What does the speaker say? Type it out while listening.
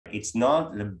It's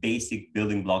not the basic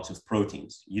building blocks of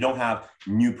proteins. You don't have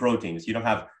new proteins. You don't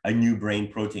have a new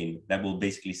brain protein that will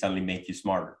basically suddenly make you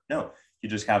smarter. No, you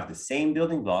just have the same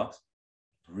building blocks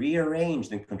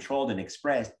rearranged and controlled and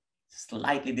expressed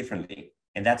slightly differently.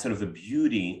 And that's sort of the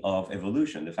beauty of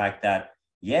evolution. The fact that,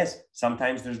 yes,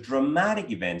 sometimes there's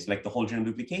dramatic events like the whole genome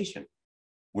duplication,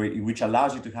 which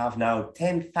allows you to have now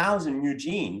 10,000 new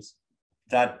genes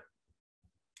that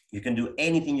you can do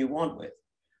anything you want with.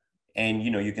 And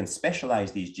you can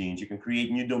specialize these genes, you can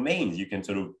create new domains, you can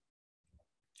sort of,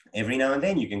 every now and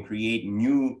then you can create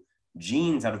new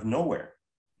genes out of nowhere.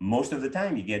 Most of the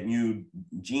time you get new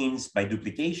genes by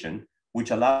duplication,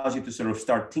 which allows you to sort of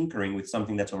start tinkering with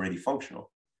something that's already functional.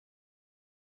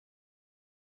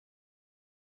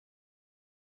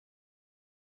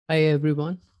 Hi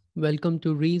everyone, welcome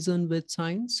to Reason with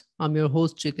Science. I'm your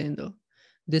host Jitendra.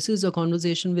 This is a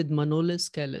conversation with Manolis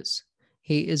Kellis.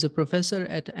 He is a professor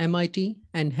at MIT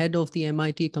and head of the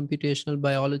MIT Computational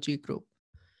Biology Group.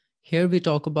 Here we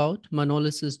talk about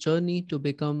Manolis' journey to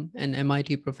become an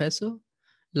MIT professor,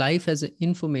 life as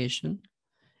information,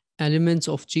 elements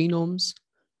of genomes,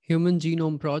 Human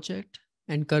Genome Project,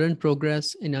 and current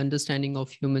progress in understanding of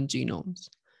human genomes.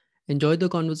 Enjoy the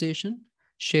conversation,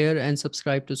 share and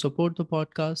subscribe to support the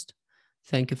podcast.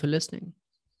 Thank you for listening.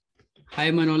 Hi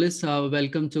Manolis,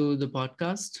 welcome to the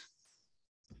podcast.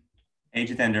 Hey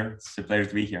Jitendra, it's a pleasure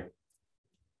to be here.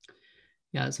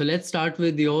 Yeah, so let's start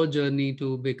with your journey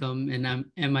to become an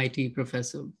MIT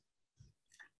professor.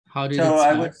 How did it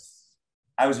start?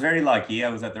 I was very lucky. I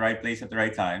was at the right place at the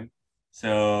right time.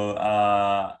 So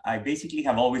I basically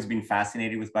have always been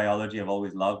fascinated with biology. I've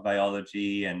always loved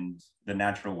biology and the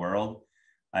natural world.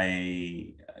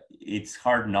 It's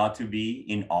hard not to be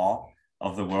in awe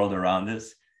of the world around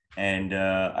us. And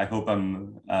I hope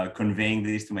I'm conveying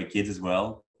this to my kids as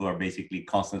well, who are basically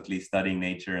constantly studying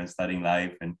nature and studying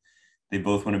life. And they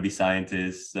both want to be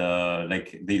scientists,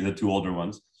 like the two older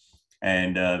ones.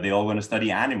 And they all want to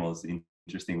study animals,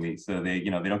 interestingly. So they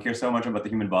don't care so much about the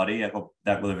human body. I hope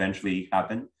that will eventually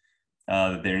happen.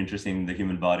 They're interested in the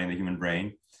human body and the human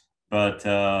brain. But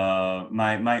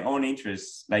my own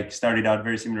interests started out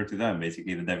very similar to them,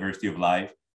 basically the diversity of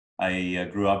life. I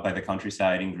grew up by the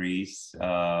countryside in Greece.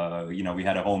 We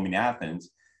had a home in Athens,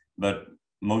 but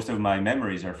most of my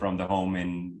memories are from the home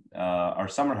in our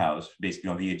summer house,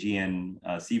 basically on the Aegean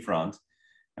seafront.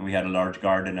 And we had a large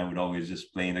garden. I would always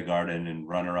just play in the garden and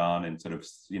run around and sort of,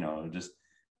 just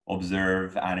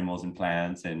observe animals and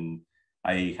plants. And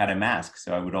I had a mask,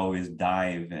 so I would always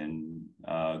dive and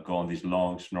go on these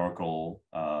long snorkel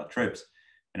trips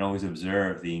and always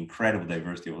observe the incredible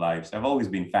diversity of life. So I've always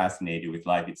been fascinated with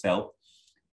life itself.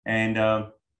 And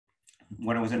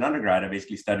when I was an undergrad, I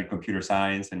basically studied computer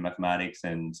science and mathematics,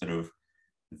 and sort of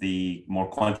the more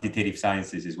quantitative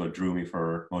sciences is what drew me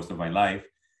for most of my life.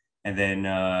 And then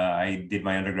I did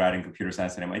my undergrad in computer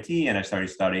science at MIT, and I started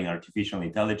studying artificial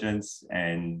intelligence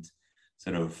and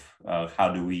sort of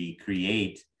how do we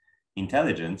create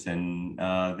intelligence. And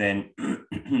then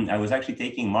I was actually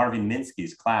taking Marvin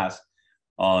Minsky's class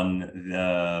on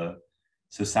the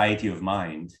Society of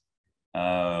Mind.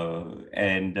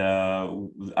 And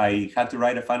I had to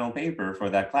write a final paper for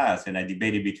that class, and I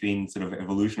debated between sort of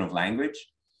evolution of language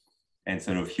and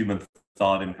sort of human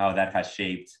thought and how that has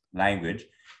shaped language,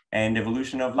 and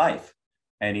evolution of life.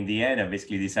 And in the end, I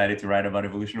basically decided to write about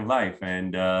evolution of life.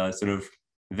 And sort of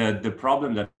the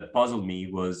problem that puzzled me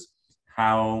was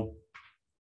how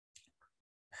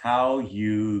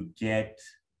you get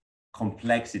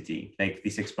complexity, like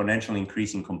this exponential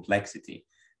increase in complexity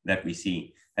that we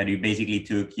see, that you basically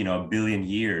took, 1 billion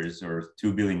years or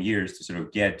 2 billion years to sort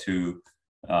of get to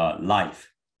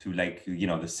life, to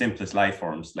the simplest life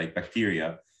forms like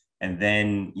bacteria. And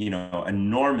then,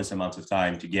 enormous amounts of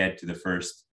time to get to the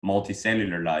first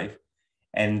multicellular life.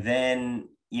 And then,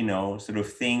 sort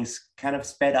of things kind of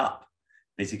sped up.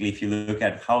 Basically, if you look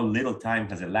at how little time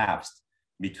has elapsed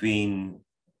between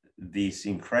this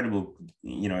incredible,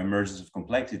 emergence of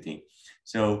complexity.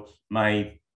 So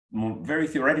my very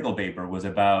theoretical paper was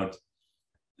about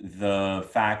the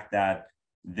fact that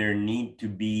there needed to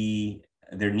be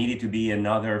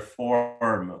another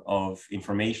form of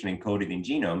information encoded in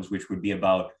genomes, which would be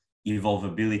about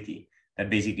evolvability. That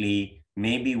basically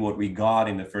maybe what we got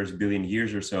in the first billion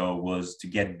years or so was to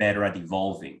get better at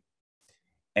evolving.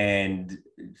 And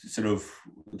sort of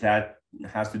that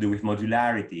has to do with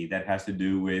modularity, that has to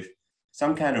do with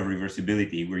some kind of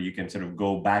reversibility where you can sort of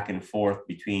go back and forth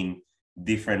between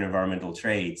different environmental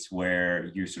traits,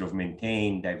 where you sort of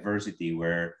maintain diversity,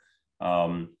 where,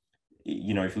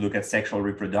 if you look at sexual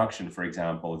reproduction, for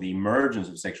example, the emergence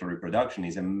of sexual reproduction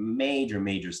is a major,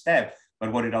 major step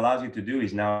But what it allows you to do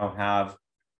is now have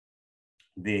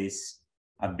this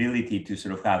ability to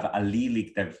sort of have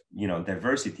allelic,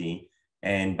 diversity,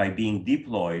 and by being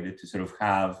diploid to sort of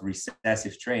have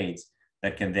recessive traits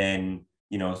that can then,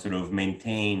 sort of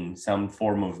maintain some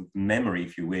form of memory,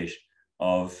 if you wish,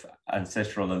 of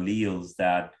ancestral alleles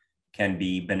that can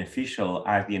be beneficial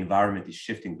as the environment is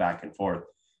shifting back and forth.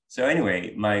 So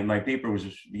anyway, my paper was,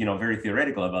 very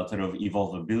theoretical about sort of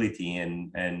evolvability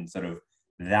and sort of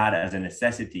that as a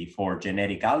necessity for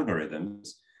genetic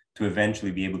algorithms to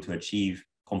eventually be able to achieve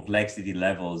complexity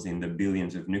levels in the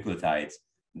billions of nucleotides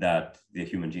that the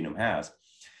human genome has.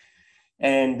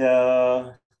 And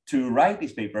to write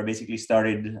this paper, I basically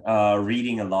started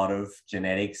reading a lot of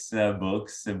genetics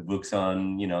books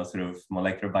on, sort of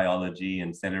molecular biology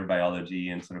and cellular biology,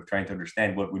 and sort of trying to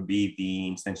understand what would be the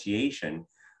instantiation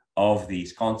of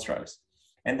these constructs.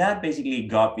 And that basically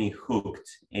got me hooked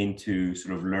into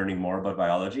sort of learning more about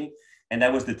biology. And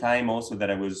that was the time also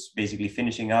that I was basically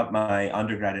finishing up my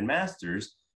undergrad and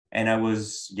master's, and I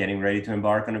was getting ready to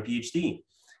embark on a PhD.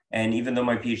 And even though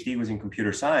my PhD was in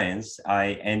computer science,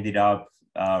 I ended up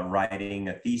writing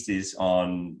a thesis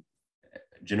on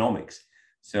genomics.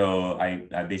 So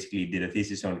I basically did a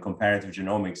thesis on comparative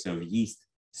genomics of yeast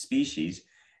species.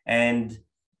 And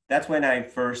that's when I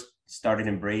first started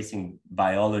embracing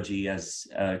biology as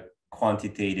a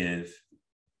quantitative,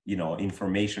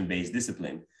 information-based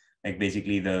discipline. Like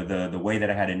basically the way that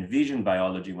I had envisioned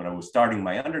biology when I was starting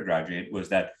my undergraduate was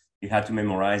that you had to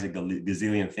memorize a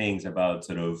gazillion things about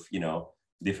sort of,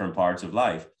 different parts of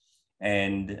life.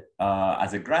 And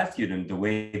as a grad student, the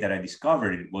way that I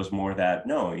discovered it was more that,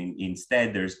 no,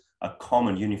 instead there's a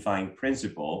common unifying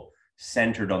principle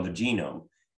centered on the genome.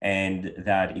 And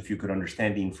that if you could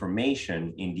understand the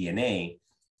information in DNA,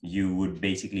 you would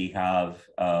basically have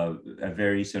a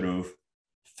very sort of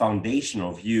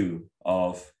foundational view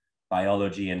of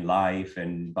biology and life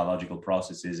and biological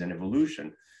processes and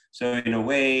evolution. So in a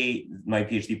way, my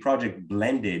PhD project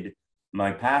blended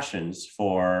my passions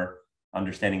for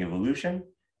understanding evolution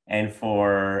and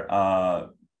for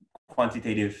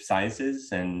quantitative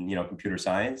sciences and, computer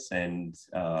science and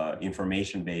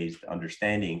information-based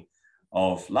understanding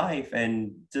of life,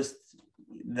 and just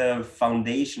the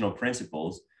foundational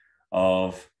principles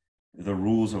of the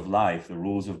rules of life, the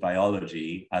rules of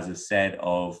biology, as a set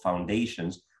of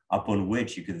foundations upon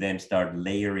which you could then start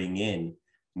layering in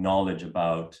knowledge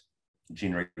about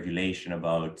gene regulation,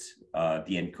 about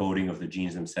the encoding of the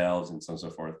genes themselves, and so on and so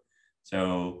forth.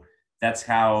 So that's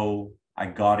how I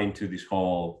got into this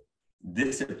whole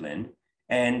discipline.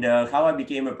 And how I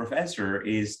became a professor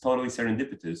is totally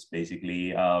serendipitous,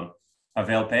 basically.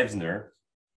 Pavel Pevsner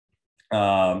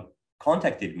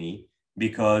contacted me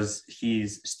because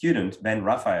his student, Ben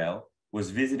Raphael, was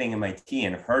visiting MIT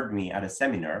and heard me at a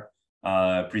seminar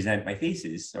present my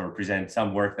thesis or present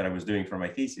some work that I was doing for my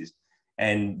thesis.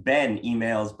 And Ben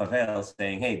emails Pavel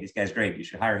saying, hey, this guy's great, you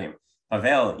should hire him.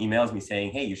 Pavel emails me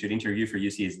saying, hey, you should interview for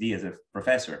UCSD as a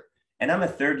professor. And I'm a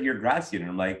third-year grad student.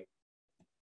 I'm like,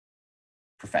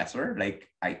 professor? Like,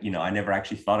 I never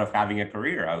actually thought of having a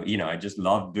career. I just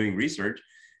loved doing research,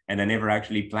 and I never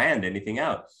actually planned anything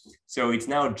out. So it's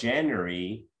now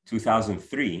January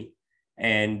 2003.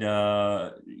 And,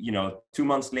 2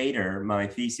 months later, my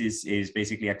thesis is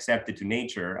basically accepted to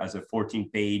Nature as a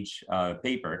 14-page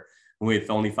paper with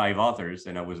only 5 authors,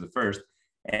 and I was the first.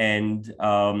 And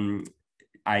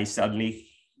I suddenly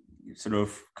sort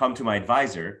of come to my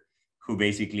advisor, who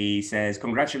basically says,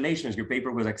 congratulations, your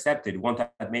paper was accepted. Won't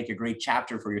that make a great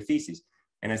chapter for your thesis?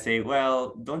 And I say,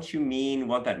 well, don't you mean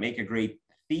won't that make a great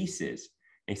thesis?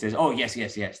 And he says, oh, yes,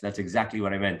 that's exactly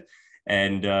what I meant.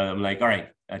 And I'm like, all right,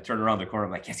 I turn around the corner.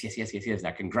 I'm like, yes,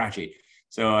 I congratulate.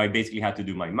 So I basically had to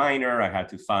do my minor. I had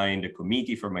to find a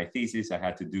committee for my thesis. I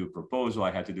had to do a proposal.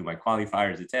 I had to do my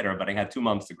qualifiers, etc. But I had 2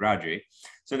 months to graduate.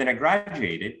 So then I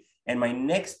graduated. And my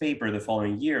next paper the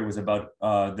following year was about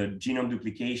the genome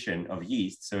duplication of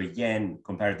yeast. So again,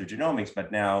 comparative genomics,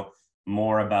 but now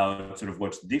more about sort of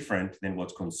what's different than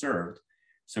what's conserved.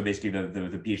 So basically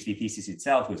the PhD thesis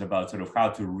itself was about sort of how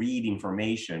to read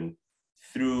information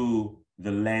through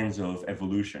the lens of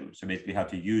evolution. So basically how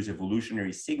to use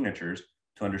evolutionary signatures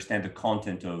to understand the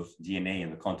content of DNA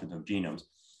and the content of genomes.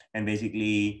 And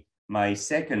basically my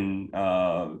second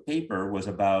paper was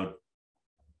about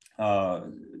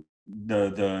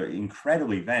the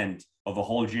incredible event of a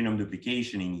whole genome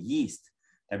duplication in yeast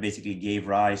that basically gave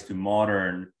rise to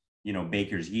modern,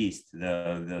 baker's yeast,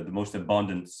 the most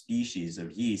abundant species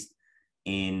of yeast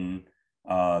in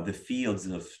the fields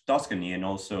of Tuscany, and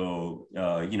also,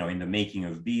 in the making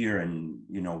of beer and,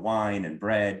 wine and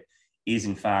bread, is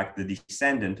in fact the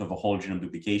descendant of a whole genome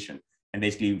duplication. And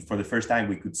basically, for the first time,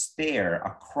 we could stare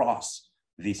across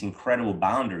this incredible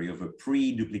boundary of a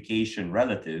pre-duplication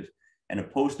relative and a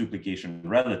post-duplication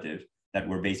relative that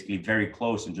were basically very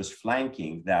close and just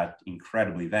flanking that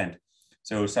incredible event.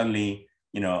 So suddenly,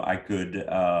 I could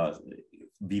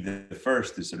be the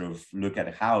first to sort of look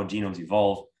at how genomes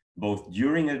evolve both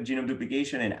during a genome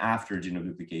duplication and after genome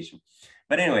duplication.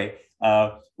 But anyway,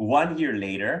 1 year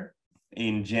later,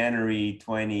 in January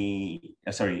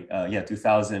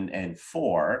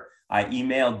 2004, I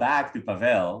emailed back to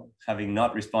Pavel, having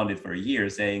not responded for a year,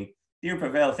 saying, "Dear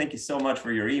Pavel, thank you so much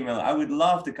for your email. I would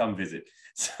love to come visit."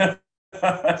 So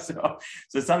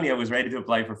suddenly I was ready to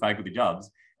apply for faculty jobs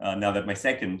now that my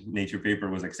second Nature paper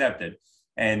was accepted.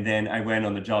 And then I went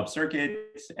on the job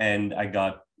circuit and I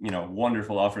got,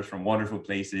 wonderful offers from wonderful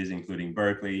places, including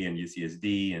Berkeley and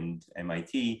UCSD and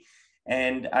MIT.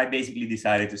 And I basically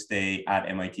decided to stay at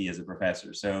MIT as a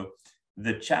professor. So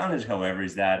the challenge, however,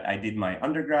 is that I did my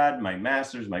undergrad, my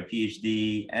master's, my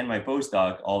PhD, and my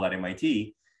postdoc all at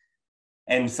MIT.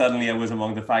 And suddenly I was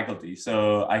among the faculty.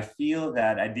 So I feel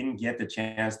that I didn't get the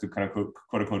chance to kind of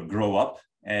quote unquote grow up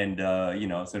and,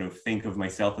 sort of think of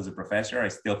myself as a professor. I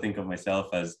still think of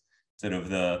myself as sort of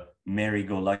the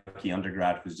merry-go-lucky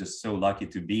undergrad who's just so lucky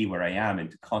to be where I am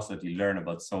and to constantly learn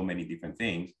about so many different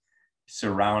things,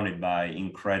 surrounded by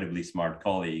incredibly smart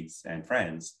colleagues and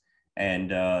friends. And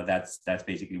that's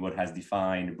basically what has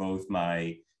defined both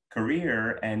my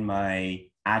career and my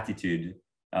attitude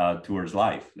towards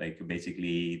life. Like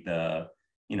basically the,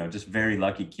 just very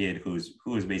lucky kid who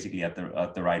was basically at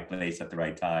the right place at the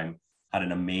right time, had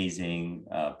an amazing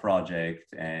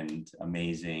project and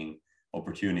amazing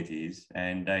opportunities.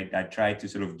 And I try to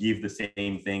sort of give the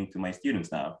same thing to my students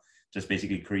now, just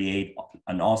basically create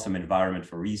an awesome environment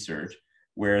for research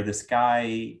where the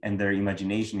sky and their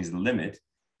imagination is the limit.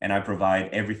 And I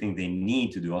provide everything they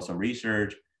need to do also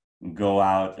research, go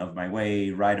out of my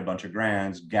way, write a bunch of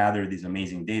grants, gather these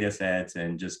amazing data sets,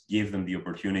 and just give them the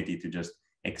opportunity to just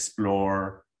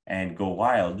explore and go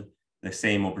wild, the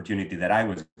same opportunity that I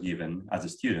was given as a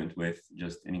student with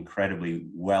just an incredibly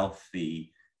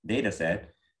wealthy data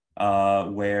set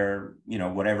where,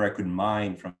 whatever I could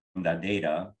mine from that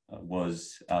data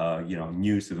was,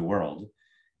 news to the world.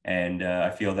 And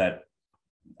I feel that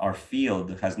our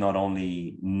field has not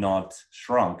only not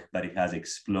shrunk, but it has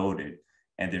exploded.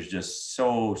 And there's just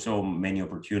so many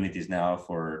opportunities now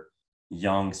for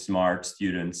young, smart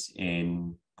students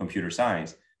in computer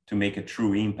science to make a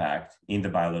true impact in the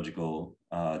biological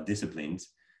disciplines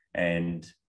and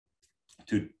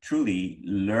to truly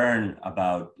learn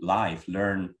about life,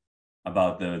 learn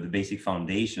about the basic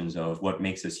foundations of what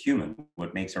makes us human,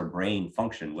 what makes our brain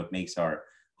function, what makes our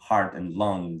heart and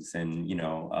lungs and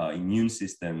immune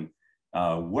system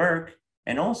work,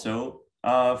 and also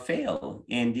fail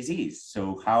in disease.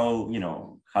 So how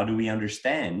do we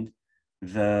understand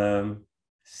the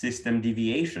system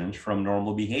deviations from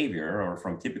normal behavior or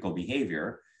from typical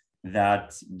behavior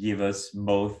that give us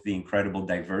both the incredible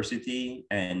diversity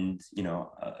and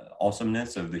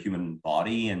awesomeness of the human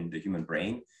body and the human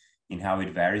brain in how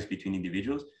it varies between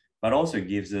individuals, but also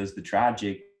gives us the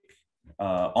tragic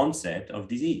onset of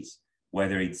disease,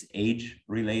 whether it's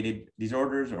age-related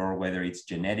disorders or whether it's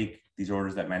genetic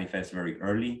disorders that manifest very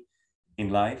early in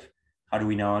life. How do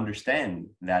we now understand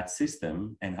that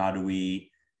system, and how do we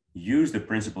use the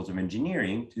principles of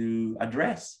engineering to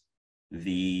address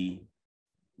the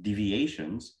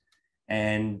deviations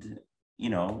and,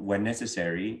 when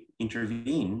necessary,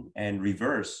 intervene and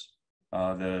reverse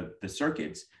the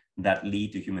circuits that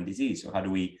lead to human disease? So how do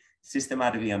we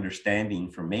systematically understand the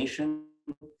information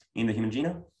in the human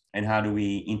genome, and how do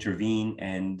we intervene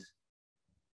and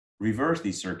reverse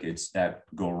these circuits that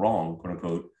go wrong, quote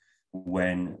unquote,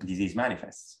 when disease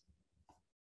manifests?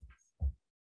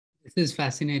 This is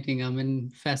fascinating.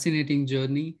 Fascinating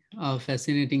journey,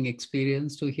 fascinating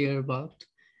experience to hear about.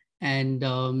 And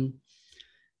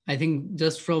I think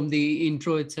just from the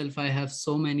intro itself, I have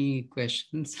so many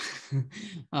questions.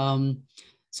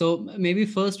 So maybe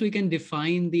first we can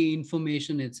define the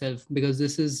information itself, because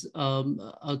this is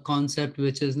a concept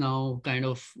which is now kind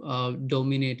of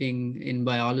dominating in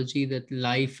biology, that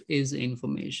life is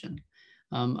information.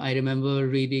 I remember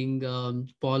reading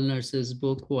Paul Nurse's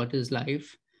book, What is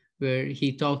Life?, where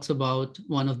he talks about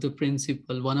one of the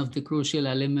crucial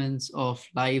elements of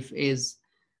life is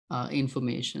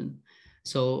information.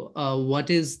 So what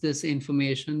is this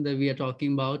information that we are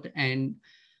talking about? And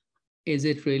is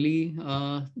it really,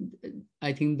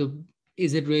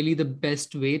 is it really the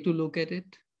best way to look at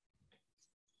it?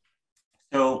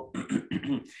 So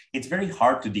it's very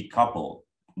hard to decouple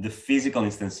the physical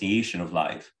instantiation of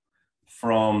life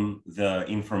from the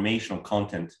informational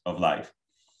content of life.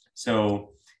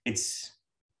 So it's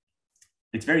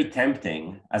very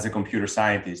tempting as a computer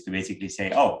scientist to basically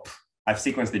say, oh, I've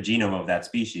sequenced the genome of that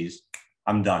species,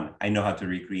 I'm done, I know how to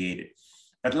recreate it.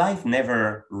 But life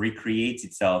never recreates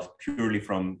itself purely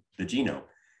from the genome.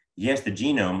 Yes, the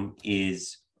genome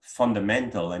is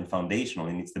fundamental and foundational,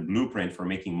 and it's the blueprint for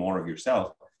making more of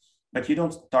yourself, but you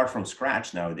don't start from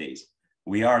scratch nowadays.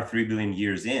 We are 3 billion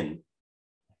years in,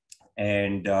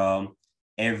 and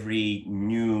every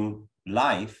new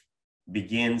life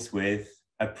begins with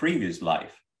a previous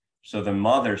life. So the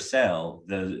mother cell,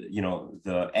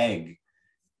 the egg,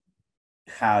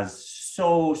 has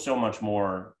so much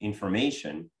more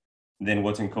information than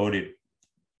what's encoded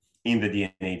in the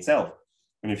DNA itself.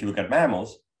 And if you look at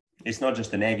mammals, it's not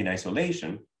just an egg in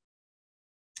isolation,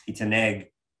 it's an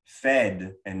egg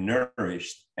fed and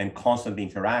nourished and constantly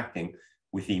interacting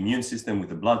with the immune system, with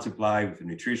the blood supply, with the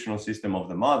nutritional system of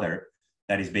the mother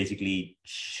that is basically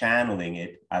channeling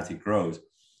it as it grows.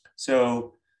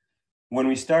 So when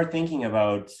we start thinking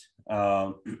about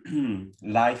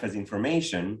life as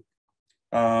information,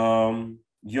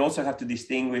 you also have to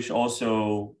distinguish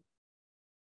also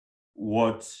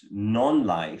what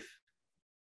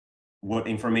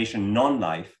information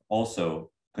non-life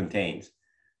also contains.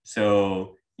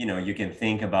 So, you can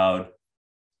think about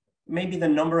maybe the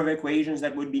number of equations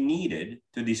that would be needed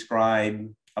to describe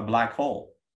a black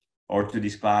hole, or to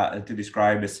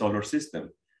describe a solar system,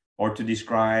 or to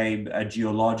describe a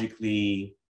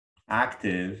geologically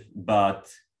active but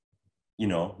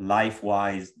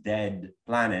life-wise dead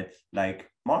planet like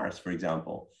Mars, for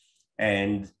example.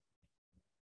 And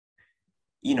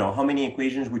how many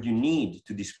equations would you need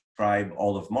to describe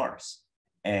all of Mars?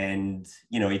 And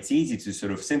it's easy to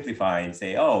sort of simplify and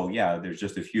say, oh yeah, there's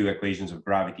just a few equations of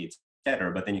gravity,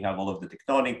 etc. But then you have all of the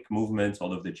tectonic movements,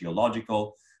 all of the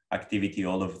geological activity,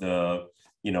 all of the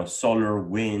solar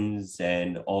winds,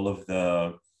 and all of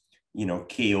the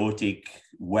chaotic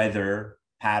weather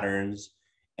patterns.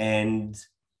 And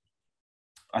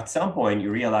at some point you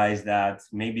realize that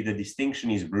maybe the distinction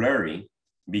is blurry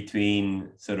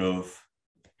between sort of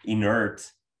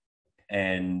inert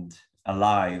and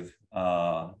alive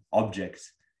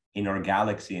objects in our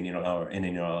galaxy and in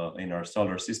our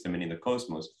solar system and in the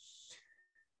cosmos.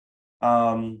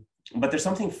 But there's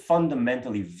something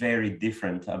fundamentally very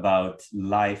different about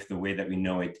life, the way that we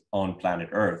know it on planet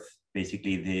Earth.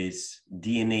 Basically, this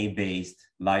DNA-based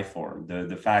life form,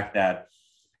 the fact that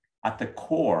at the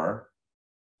core,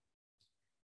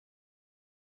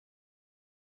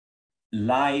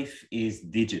 life is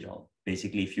digital.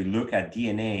 Basically, if you look at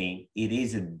DNA, it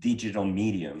is a digital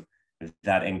medium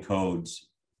that encodes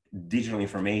digital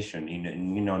information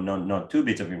in not 2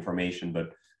 bits of information,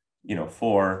 but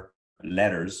 4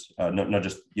 letters, not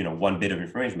just 1 bit of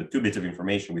information, but 2 bits of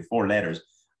information with 4 letters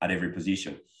at every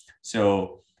position.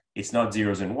 So it's not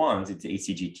zeros and ones, it's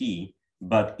ACGT,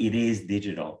 but it is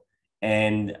digital.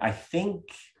 And I think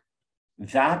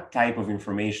that type of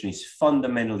information is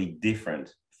fundamentally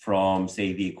different from,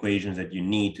 say, the equations that you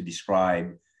need to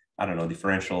describe,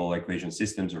 differential equation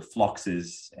systems or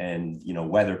fluxes and,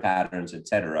 weather patterns, et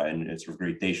cetera, and sort of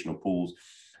gravitational pools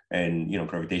and,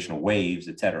 gravitational waves,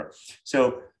 et cetera.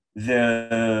 So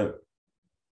the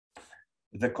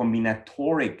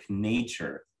combinatoric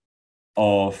nature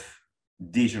of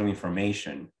digital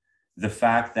information, the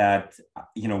fact that,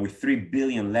 with 3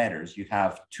 billion letters, you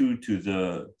have 2 to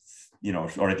the,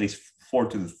 or at least 4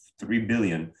 to the 3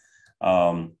 billion,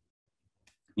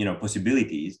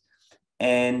 possibilities.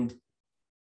 And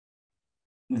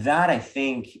that, I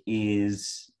think,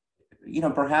 is,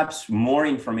 perhaps more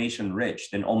information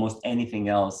rich than almost anything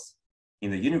else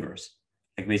in the universe.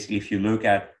 Like, basically, if you look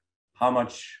at how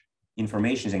much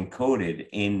information is encoded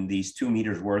in these 2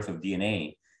 meters worth of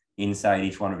DNA inside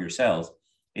each one of your cells,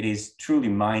 it is truly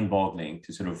mind-boggling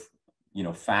to sort of,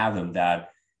 fathom that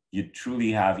you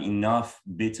truly have enough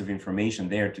bits of information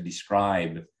there to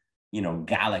describe,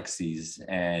 galaxies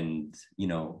and,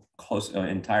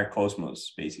 entire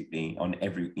cosmos, basically,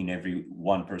 in every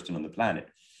one person on the planet.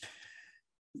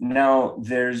 Now,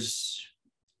 there's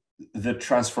the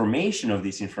transformation of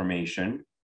this information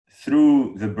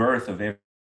through the birth of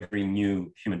every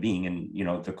new human being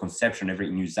and, the conception of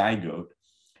every new zygote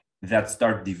that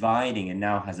start dividing and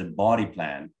now has a body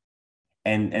plan.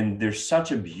 And there's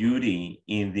such a beauty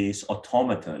in this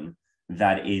automaton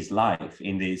that is life,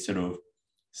 in this sort of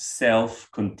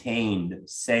self-contained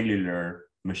cellular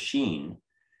machine,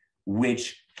 which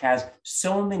has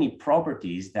so many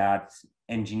properties that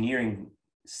engineering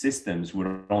systems would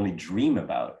only dream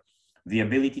about. The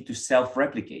ability to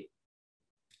self-replicate,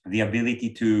 the ability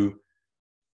to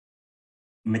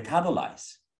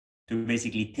metabolize, to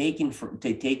basically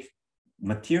take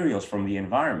materials from the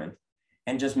environment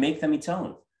and just make them its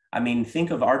own. I mean,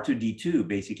 think of R2D2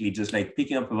 basically just like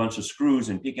picking up a bunch of screws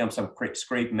and picking up some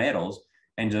scraped metals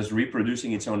and just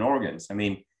reproducing its own organs. I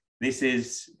mean, this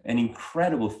is an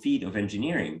incredible feat of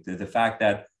engineering. The fact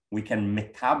that we can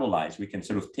metabolize, we can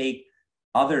sort of take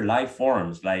other life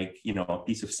forms like, a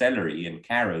piece of celery and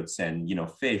carrots and,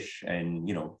 fish and,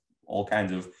 all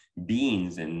kinds of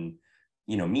beans and,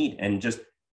 meat, and just,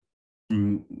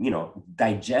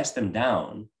 digest them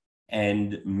down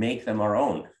and make them our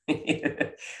own.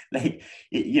 Like,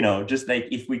 just like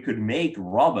if we could make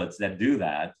robots that do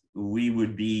that, we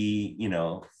would be,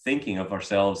 thinking of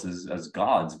ourselves as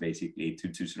gods, basically,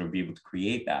 to sort of be able to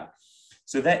create that.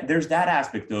 So that there's that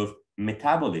aspect of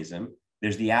metabolism.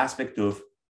 There's the aspect of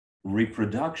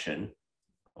reproduction,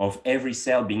 of every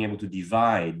cell being able to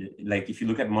divide. Like if you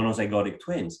look at monozygotic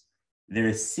twins, they're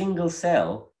a single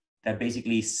cell that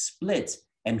basically splits.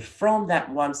 And from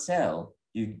that one cell,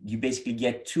 you basically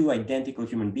get two identical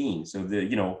human beings. So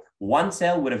one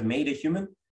cell would have made a human,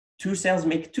 two cells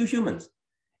make two humans.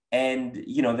 And,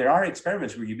 there are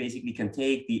experiments where you basically can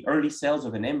take the early cells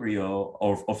of an embryo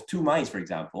of two mice, for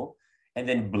example, and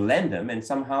then blend them, and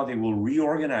somehow they will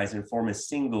reorganize and form a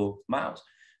single mouse.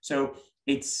 So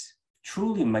it's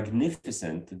truly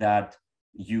magnificent that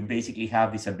you basically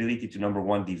have this ability to, number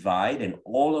one, divide, and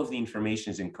all of the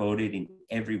information is encoded in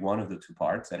every one of the two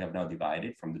parts that have now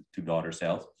divided from the two daughter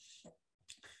cells.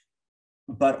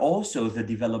 But also the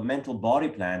developmental body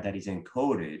plan that is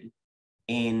encoded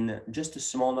in just a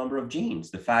small number of genes.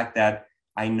 The fact that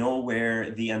I know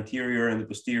where the anterior and the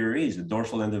posterior is, the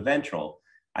dorsal and the ventral.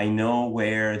 I know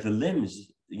where the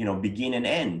limbs, begin and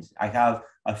end. I have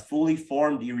a fully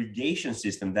formed irrigation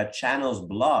system that channels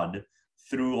blood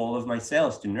through all of my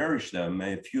cells to nourish them,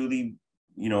 a fully,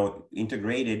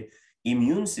 integrated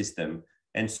immune system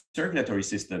and circulatory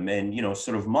system, and,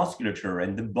 sort of musculature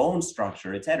and the bone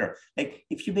structure, et cetera. Like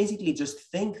if you basically just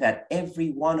think that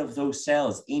every one of those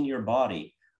cells in your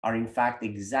body are in fact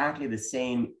exactly the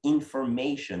same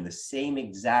information, the same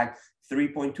exact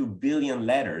 3.2 billion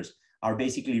letters are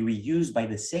basically reused by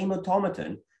the same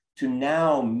automaton to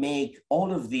now make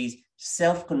all of these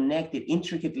self-connected,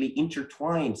 intricately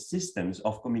intertwined systems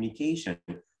of communication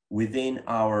within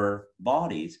our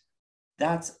bodies,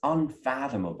 that's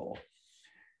unfathomable.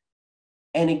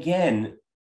 And again,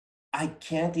 I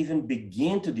can't even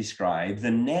begin to describe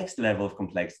the next level of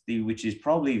complexity, which is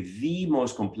probably the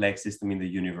most complex system in the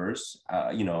universe,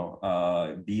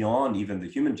 beyond even the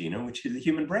human genome, which is the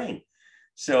human brain.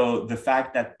 So the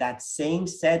fact that that same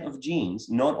set of genes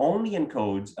not only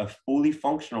encodes a fully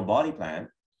functional body plan,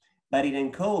 but it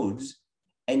encodes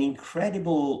an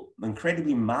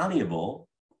incredibly malleable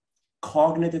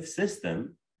cognitive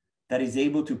system that is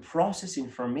able to process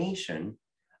information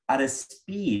at a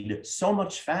speed so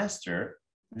much faster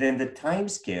than the time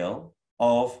scale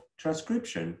of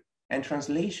transcription and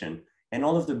translation and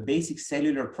all of the basic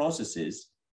cellular processes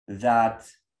that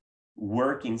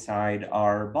work inside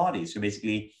our bodies. So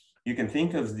basically, you can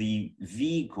think of the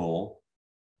vehicle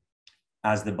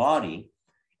as the body,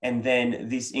 and then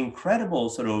this incredible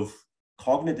sort of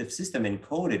cognitive system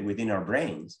encoded within our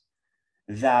brains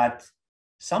that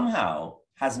somehow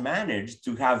has managed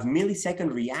to have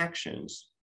millisecond reactions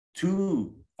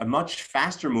to a much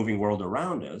faster moving world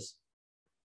around us,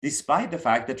 despite the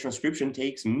fact that transcription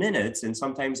takes minutes and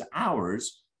sometimes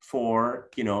hours for,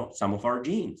 some of our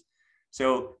genes.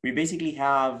 So we basically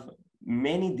have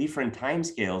many different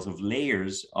timescales of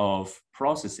layers of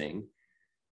processing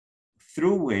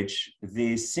through which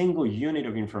this single unit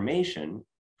of information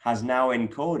has now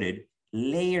encoded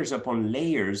layers upon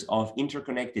layers of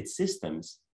interconnected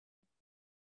systems,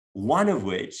 one of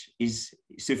which is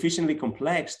sufficiently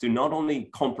complex to not only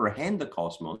comprehend the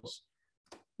cosmos,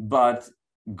 but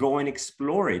go and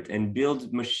explore it and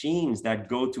build machines that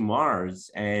go to Mars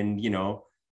and,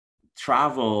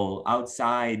 travel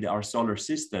outside our solar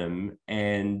system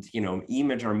and,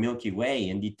 image our Milky Way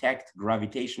and detect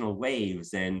gravitational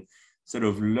waves and sort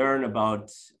of learn about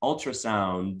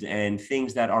ultrasound and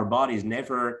things that our bodies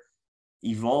never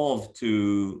evolved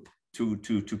to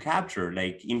capture,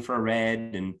 like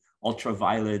infrared and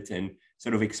ultraviolet, and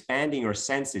sort of expanding our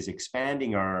senses,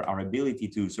 expanding our ability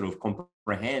to sort of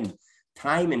comprehend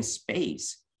time and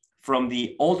space from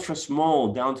the ultra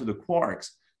small down to the quarks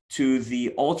to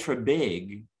the ultra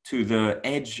big to the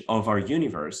edge of our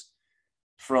universe,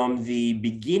 from the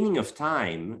beginning of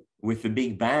time with the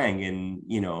Big Bang and,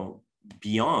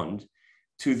 beyond,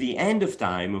 to the end of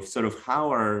time of sort of how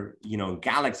our,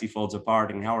 galaxy falls apart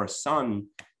and how our sun,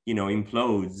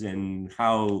 implodes, and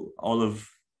how all of,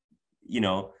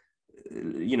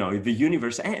 the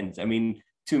universe ends. I mean,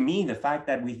 to me, the fact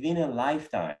that within a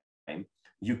lifetime,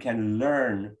 you can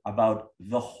learn about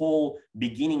the whole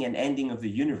beginning and ending of the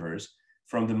universe,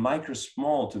 from the micro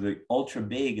small to the ultra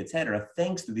big, etc.,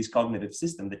 thanks to this cognitive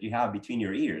system that you have between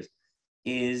your ears,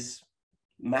 is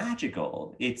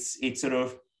magical.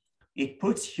 It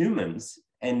puts humans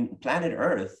and planet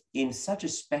Earth in such a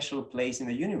special place in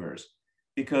the universe,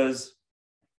 because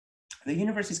the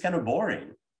universe is kind of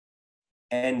boring,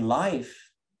 and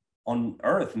life on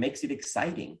Earth makes it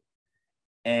exciting.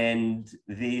 And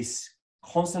this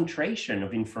concentration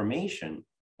of information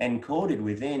encoded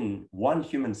within one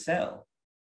human cell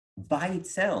by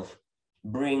itself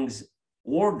brings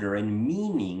order and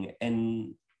meaning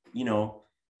and,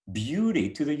 beauty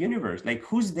to the universe. Like,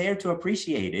 who's there to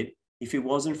appreciate it if it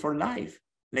wasn't for life?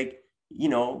 Like,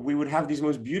 we would have these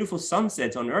most beautiful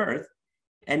sunsets on Earth,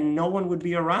 and no one would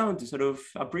be around to sort of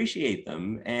appreciate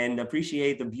them and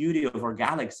appreciate the beauty of our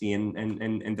galaxy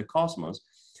and the cosmos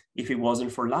if it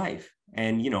wasn't for life.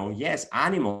 And, yes,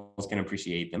 animals can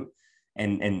appreciate them,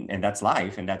 and that's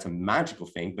life, and that's a magical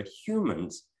thing, but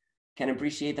humans can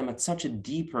appreciate them at such a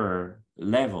deeper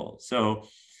level. So,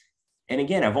 and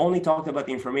again, I've only talked about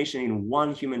the information in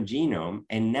one human genome,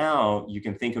 and now you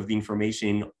can think of the information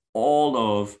in all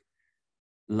of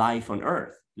life on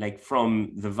Earth, like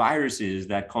from the viruses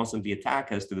that constantly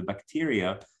attack us to the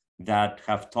bacteria that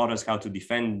have taught us how to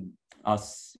defend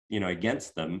us,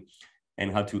 against them,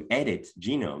 and how to edit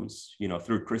genomes,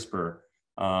 through CRISPR,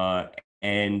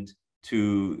 and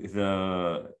to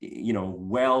the,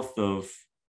 wealth of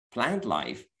plant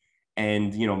life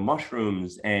and,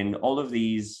 mushrooms and all of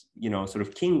these, sort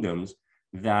of kingdoms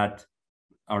that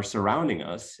are surrounding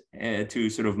us, to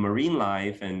sort of marine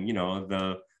life and,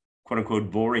 the quote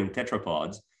unquote boring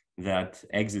tetrapods that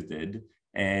exited,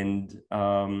 and,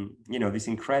 this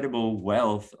incredible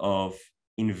wealth of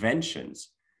inventions.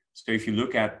 So if you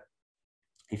look at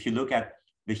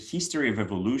the history of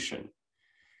evolution,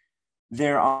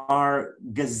 there are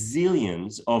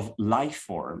gazillions of life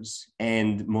forms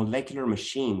and molecular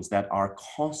machines that are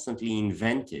constantly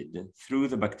invented through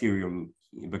the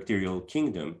bacterial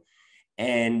kingdom,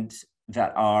 and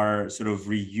that are sort of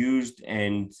reused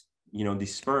and,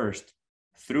 dispersed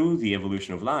through the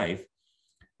evolution of life,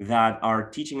 that are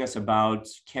teaching us about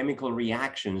chemical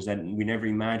reactions that we never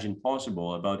imagined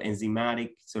possible, about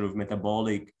enzymatic sort of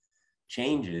metabolic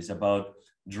changes, about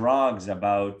drugs,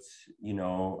 about,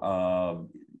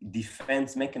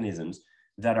 defense mechanisms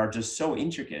that are just so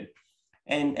intricate.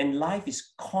 And life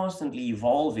is constantly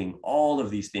evolving all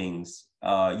of these things,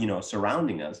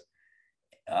 surrounding us.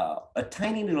 A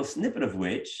tiny little snippet of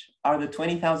which are the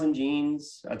 20,000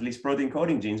 genes, at least protein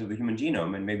coding genes of the human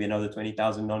genome, and maybe another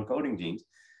 20,000 non-coding genes,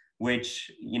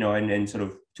 which, and sort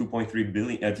of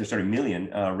 2.3 million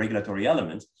regulatory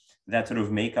elements that sort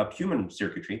of make up human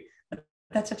circuitry. But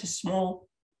that's such a small,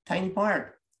 tiny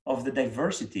part of the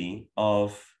diversity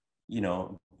of,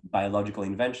 biological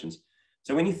inventions.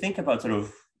 So when you think about sort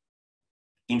of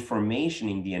information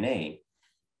in DNA,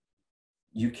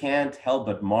 you can't help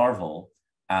but marvel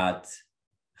at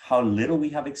how little we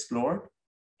have explored,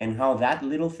 and how that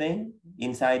little thing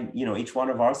inside, each one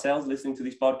of our cells listening to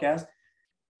this podcast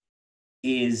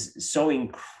is so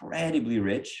incredibly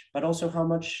rich, but also how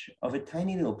much of a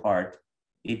tiny little part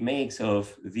it makes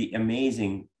of the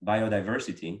amazing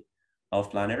biodiversity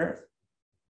of planet Earth.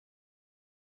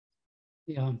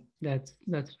 Yeah, that's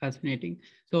fascinating.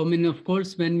 So, I mean, of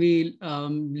course, when we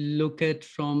look at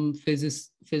from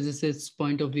physicists'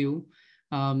 point of view,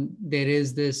 there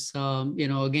is this,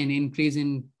 again, increase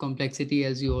in complexity,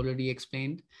 as you already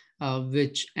explained,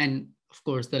 and of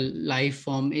course, the life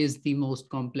form is the most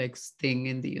complex thing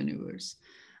in the universe.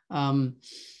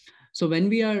 So when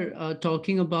we are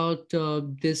talking about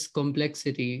this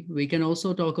complexity, we can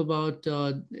also talk about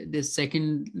this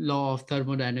second law of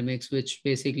thermodynamics, which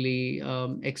basically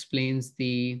explains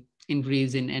the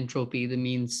increase in entropy. That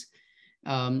means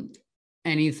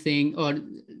anything, or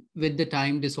with the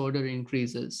time, disorder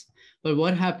increases. But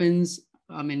what happens,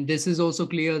 I mean, this is also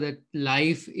clear that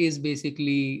life is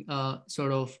basically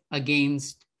sort of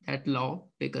against that law,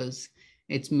 because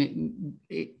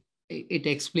it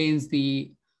explains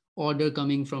the order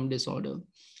coming from disorder.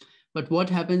 But what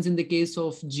happens in the case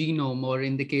of genome, or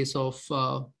in the case of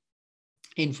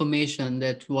information,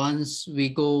 that once we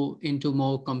go into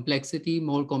more complexity,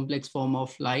 more complex form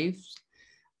of life,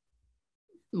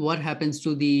 what happens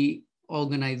to the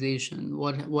organization?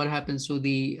 What happens to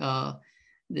the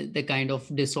kind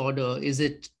of disorder? Is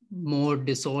it more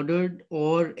disordered,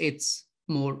 or it's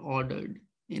more ordered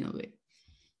in a way?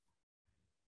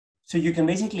 So you can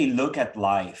basically look at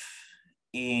life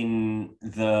in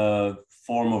the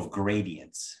form of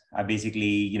gradients. I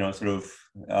basically,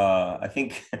 I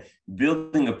think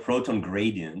building a proton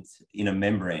gradient in a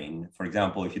membrane, for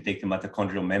example, if you take the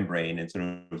mitochondrial membrane and sort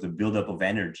of the buildup of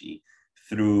energy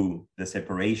through the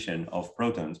separation of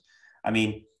protons, I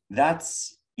mean,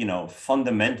 that's,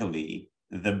 fundamentally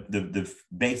the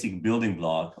basic building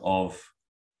block of,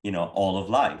 all of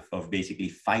life, of basically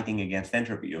fighting against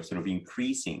entropy, of sort of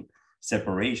increasing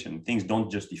separation. Things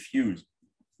don't just diffuse,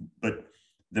 but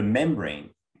the membrane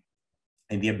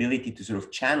and the ability to sort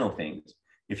of channel things.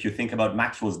 If you think about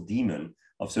Maxwell's demon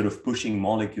of sort of pushing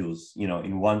molecules,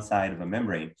 in one side of a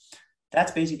membrane,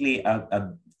 that's basically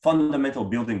a fundamental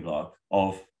building block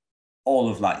of all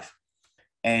of life.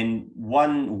 And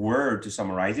one word to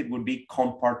summarize it would be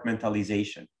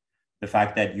compartmentalization. The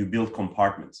fact that you build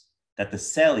compartments, that the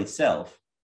cell itself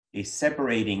is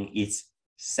separating its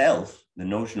self, the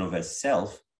notion of a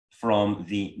self, from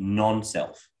the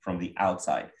non-self, from the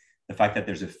outside. The fact that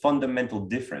there's a fundamental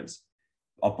difference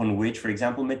upon which, for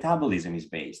example, metabolism is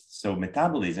based. So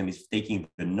metabolism is taking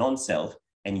the non-self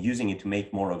and using it to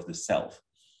make more of the self.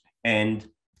 And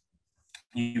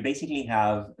you basically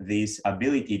have this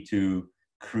ability to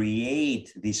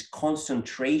create this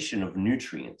concentration of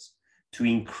nutrients, to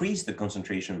increase the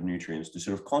concentration of nutrients, to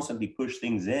sort of constantly push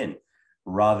things in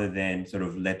rather than sort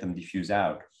of let them diffuse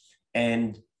out.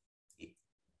 And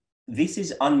this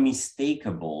is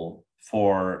unmistakable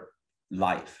for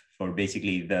life, for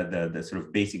basically the sort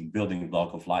of basic building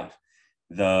block of life.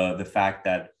 The fact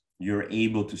that you're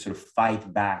able to sort of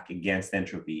fight back against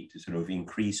entropy, to sort of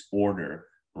increase order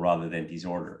rather than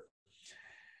disorder.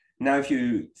 Now, if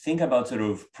you think about sort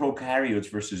of prokaryotes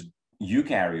versus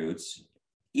eukaryotes,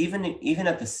 even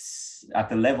at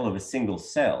the level of a single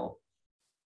cell,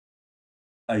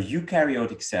 a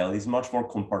eukaryotic cell is much more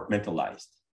compartmentalized.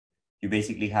 You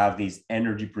basically have these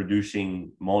energy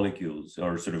producing molecules,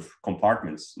 or sort of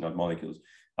compartments, not molecules,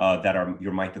 that are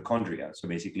your mitochondria. So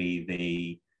basically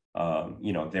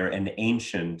they're an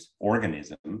ancient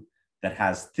organism that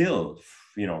has still,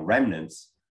 remnants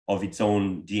of its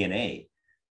own DNA.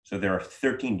 So there are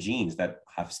 13 genes that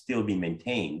have still been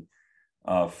maintained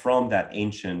from that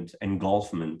ancient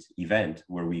engulfment event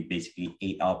where we basically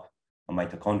ate up a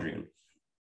mitochondrion.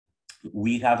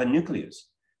 We have a nucleus,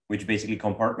 which basically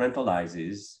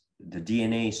compartmentalizes the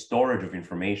DNA storage of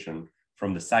information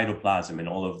from the cytoplasm and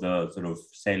all of the sort of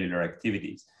cellular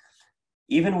activities.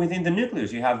 Even within the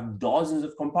nucleus, you have dozens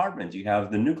of compartments. You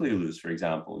have the nucleolus, for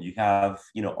example. You have,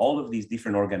 all of these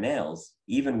different organelles,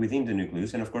 even within the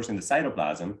nucleus. And of course, in the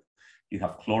cytoplasm, you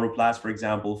have chloroplast, for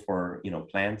example, for,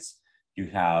 plants. You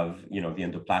have, the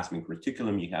endoplasmic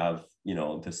reticulum. You have,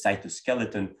 the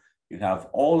cytoskeleton. You have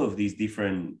all of these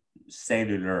different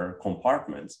cellular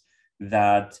compartments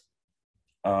that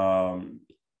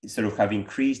sort of have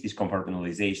increased this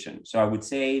compartmentalization. So I would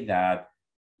say that,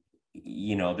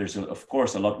 there's, of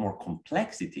course, a lot more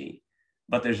complexity,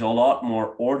 but there's a lot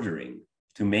more ordering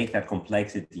to make that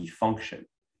complexity function.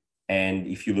 And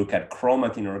if you look at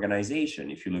chromatin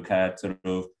organization, if you look at sort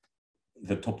of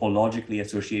the topologically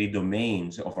associated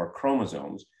domains of our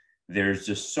chromosomes, there's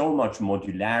just so much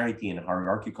modularity and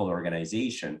hierarchical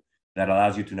organization that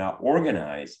allows you to now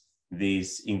organize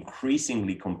these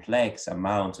increasingly complex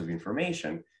amounts of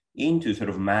information into sort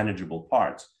of manageable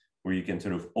parts, where you can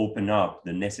sort of open up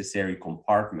the necessary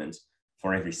compartments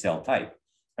for every cell type.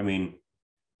 I mean,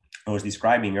 I was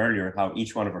describing earlier how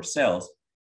each one of our cells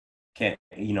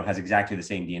has exactly the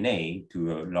same DNA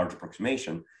to a large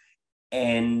approximation,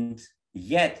 and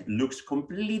yet looks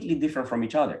completely different from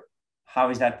each other.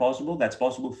 How is that possible? That's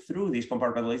possible through this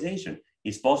compartmentalization.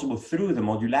 It's possible through the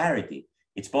modularity.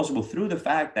 It's possible through the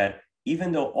fact that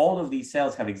even though all of these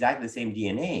cells have exactly the same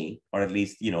DNA, or at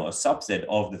least, a subset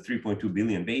of the 3.2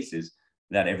 billion bases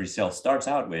that every cell starts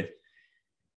out with,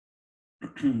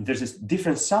 there's this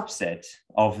different subset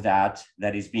of that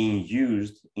is being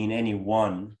used in any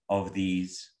one of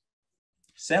these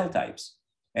cell types.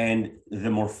 And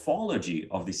the morphology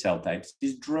of the cell types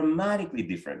is dramatically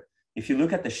different. If you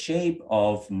look at the shape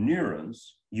of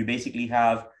neurons, you basically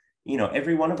have,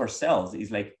 every one of our cells is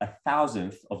like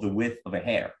 1,000th of the width of a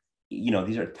hair.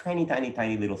 These are tiny, tiny,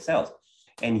 tiny little cells.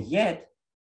 And yet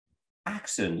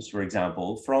axons, for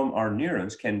example, from our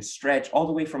neurons can stretch all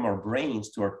the way from our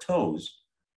brains to our toes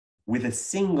with a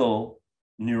single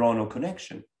neuronal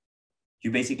connection.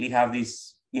 You basically have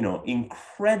this,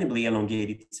 incredibly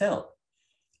elongated cell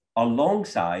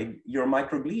alongside your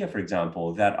microglia, for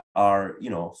example, that are,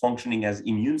 functioning as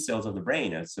immune cells of the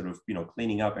brain, as sort of,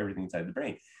 cleaning up everything inside the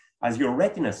brain, as your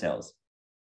retina cells,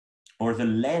 or the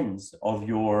lens of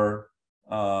your,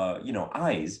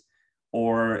 eyes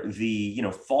or the,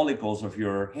 follicles of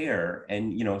your hair.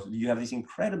 And, you have this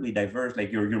incredibly diverse,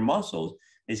 like your muscles,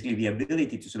 basically the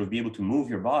ability to sort of be able to move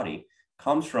your body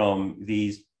comes from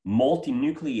these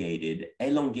multinucleated,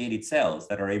 elongated cells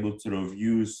that are able to sort of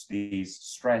use these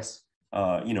stress,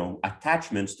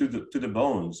 attachments to the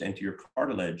bones and to your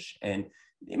cartilage. And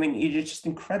I mean, it's just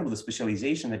incredible the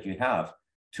specialization that you have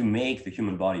to make the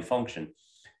human body function.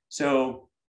 So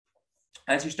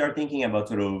as you start thinking about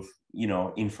sort of,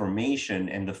 information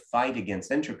and the fight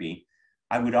against entropy,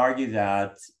 I would argue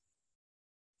that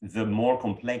the more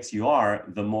complex you are,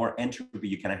 the more entropy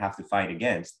you kind of have to fight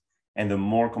against, and the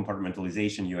more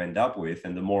compartmentalization you end up with,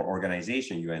 and the more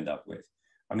organization you end up with.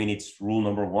 I mean, it's rule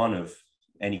number one of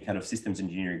any kind of systems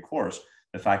engineering course,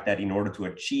 the fact that in order to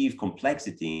achieve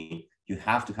complexity, you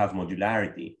have to have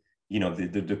modularity.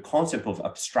 The concept of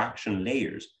abstraction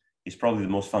layers is probably the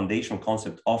most foundational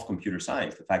concept of computer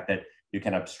science. The fact that you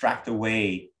can abstract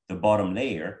away the bottom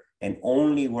layer and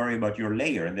only worry about your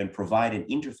layer, and then provide an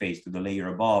interface to the layer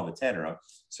above, et cetera.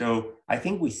 So I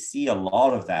think we see a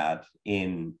lot of that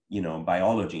in,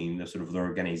 biology, in the sort of the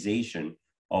organization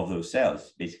of those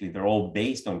cells. Basically, they're all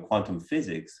based on quantum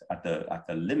physics at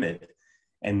the limit.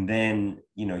 And then,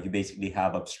 you basically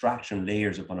have abstraction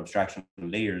layers upon abstraction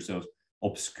layers of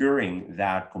obscuring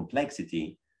that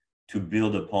complexity to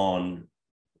build upon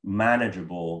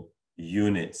manageable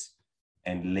units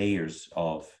and layers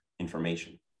of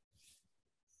information.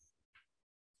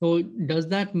 So does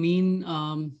that mean,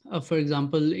 for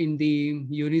example, in the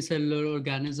unicellular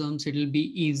organisms, it'll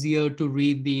be easier to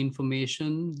read the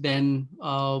information than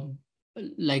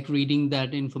like reading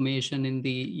that information in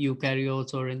the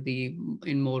eukaryotes or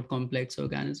in more complex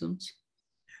organisms?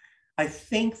 I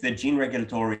think the gene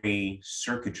regulatory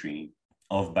circuitry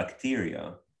of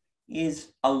bacteria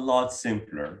is a lot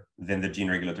simpler than the gene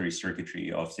regulatory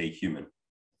circuitry of, say, human.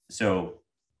 So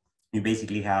you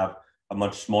basically have a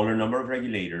much smaller number of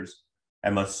regulators,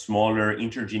 a much smaller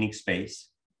intergenic space,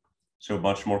 so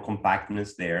much more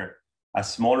compactness there, a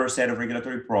smaller set of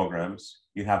regulatory programs.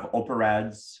 You have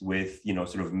operads with,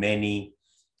 sort of many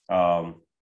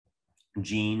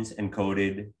genes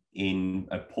encoded in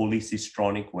a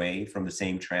polycistronic way from the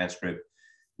same transcript.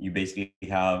 You basically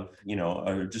have,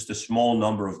 just a small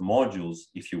number of modules,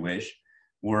 if you wish,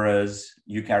 whereas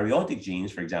eukaryotic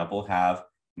genes, for example, have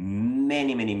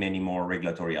many, many, many more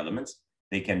regulatory elements.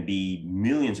 They can be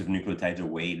millions of nucleotides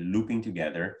away looping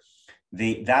together.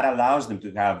 That allows them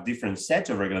to have different sets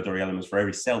of regulatory elements for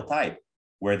every cell type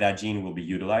where that gene will be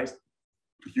utilized.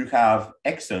 You have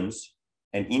exons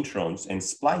and introns and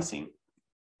splicing,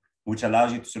 which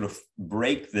allows you to sort of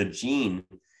break the gene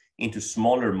into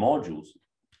smaller modules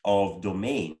of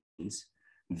domains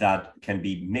that can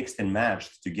be mixed and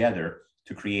matched together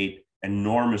to create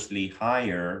enormously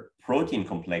higher protein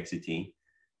complexity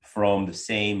from the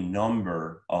same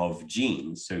number of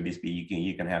genes. So basically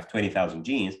you can have 20,000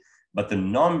 genes, but the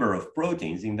number of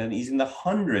proteins is in the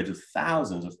hundreds of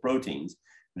thousands of proteins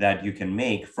that you can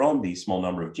make from these small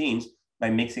number of genes by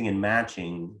mixing and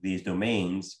matching these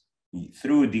domains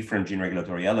through different gene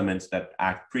regulatory elements that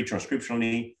act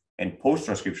pre-transcriptionally and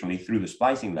post-transcriptionally through the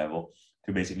splicing level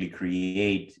to basically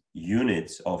create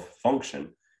units of function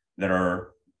that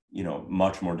are,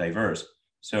 much more diverse.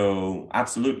 So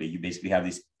absolutely, you basically have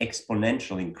this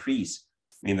exponential increase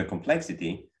in the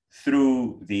complexity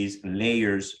through these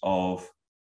layers of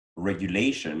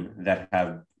regulation that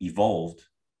have evolved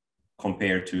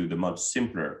compared to the much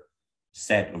simpler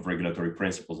set of regulatory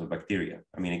principles of bacteria.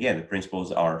 I mean, again, the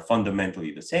principles are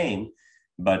fundamentally the same,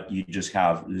 but you just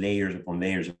have layers upon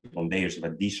layers upon layers of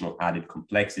additional added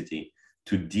complexity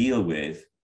to deal with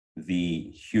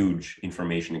the huge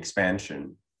information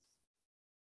expansion.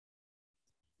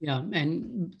 Yeah,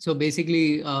 and so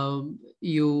basically,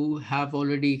 you have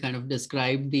already kind of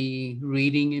described the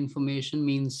reading information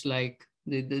means like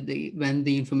when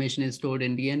the information is stored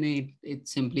in DNA, it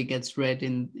simply gets read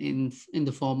in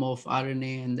the form of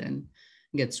RNA and then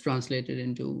gets translated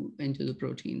into the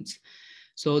proteins.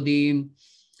 So the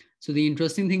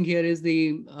interesting thing here is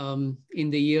in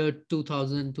the year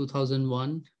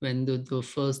 2001, when the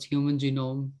first human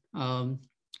genome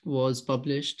was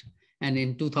published. And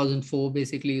in 2004,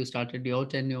 basically, you started your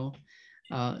tenure.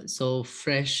 So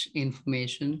fresh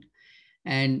information.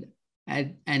 And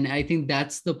I think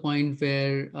that's the point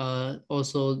where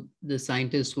also the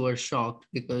scientists were shocked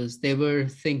because they were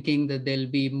thinking that there'll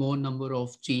be more number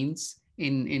of genes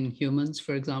in humans,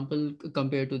 for example,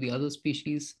 compared to the other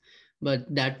species. But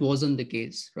that wasn't the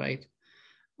case, right?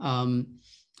 Do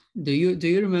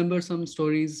you remember some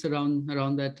stories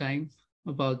around that time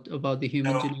about the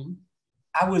human genome?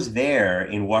 I was there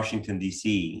in Washington,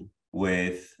 D.C.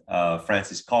 with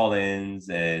Francis Collins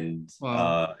and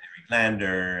Wow. Eric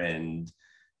Lander and,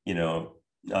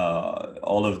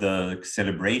 all of the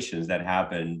celebrations that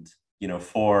happened,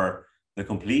 for the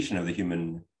completion of the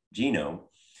human genome.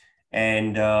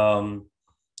 And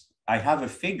I have a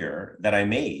figure that I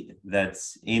made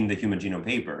that's in the human genome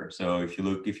paper. So if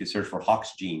you search for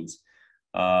Hox genes,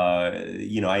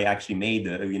 I actually made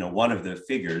one of the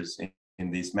figures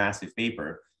in this massive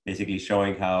paper, basically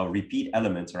showing how repeat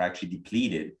elements are actually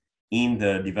depleted in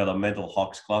the developmental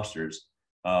Hox clusters.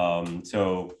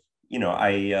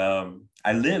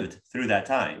 I lived through that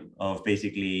time of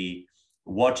basically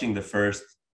watching the first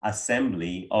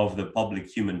assembly of the public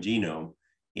human genome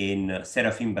in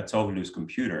Serafim Batsoglu's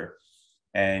computer,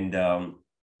 and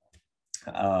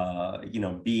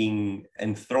being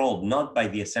enthralled not by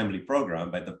the assembly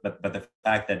program, but the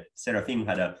fact that Serafim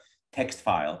had a text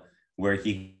file where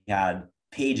he had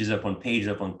pages upon pages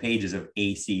upon pages of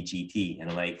ACGT, and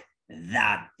I'm like,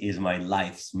 that is my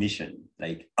life's mission,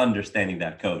 like understanding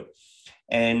that code.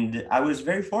 And I was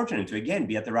very fortunate to, again,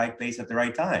 be at the right place at the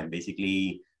right time.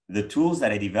 Basically, the tools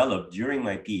that I developed during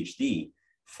my PhD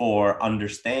for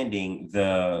understanding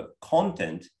the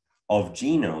content of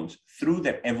genomes through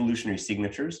their evolutionary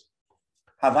signatures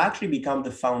have actually become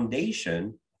the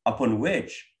foundation upon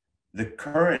which the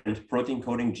current protein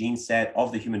coding gene set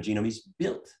of the human genome is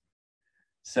built.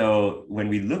 So when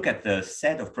we look at the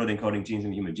set of protein coding genes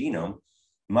in the human genome,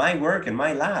 my work and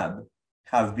my lab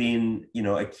have been,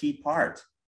 a key part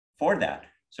for that.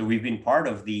 So we've been part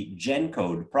of the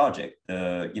GenCode project,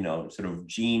 the, sort of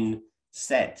gene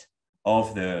set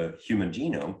of the human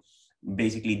genome,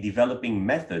 basically developing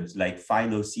methods like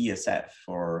phylo-CSF,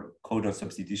 or codon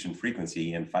substitution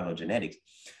frequency, and phylogenetics,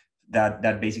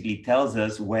 that basically tells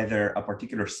us whether a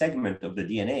particular segment of the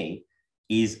DNA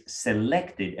is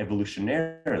selected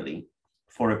evolutionarily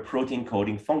for a protein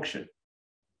coding function.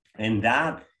 And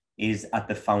that is at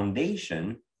the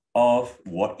foundation of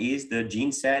what is the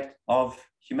gene set of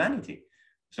humanity.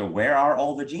 So where are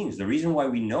all the genes? The reason why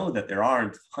we know that there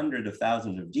aren't hundreds of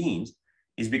thousands of genes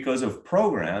is because of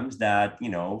programs that,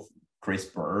 Chris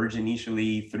Burge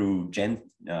initially through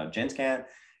GenScan,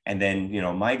 and then,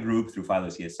 my group through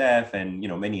phylo-CSF, and,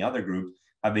 many other groups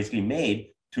have basically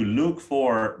made to look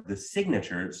for the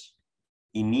signatures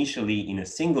initially in a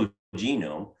single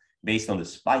genome based on the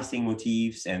splicing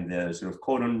motifs and the sort of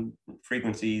codon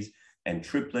frequencies and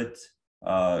triplet,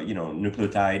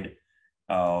 nucleotide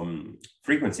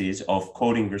frequencies of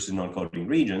coding versus non-coding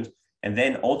regions. And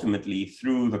then ultimately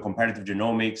through the comparative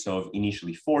genomics of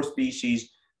initially 4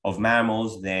 species of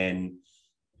mammals, then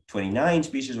 29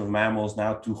 species of mammals,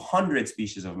 now 200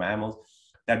 species of mammals,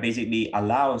 that basically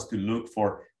allow us to look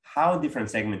for how different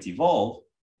segments evolve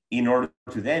in order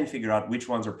to then figure out which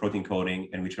ones are protein coding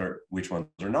and which ones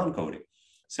are non-coding.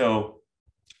 So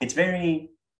it's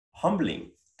very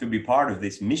humbling to be part of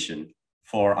this mission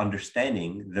for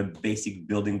understanding the basic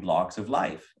building blocks of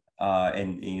life,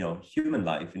 and human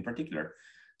life in particular.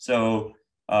 So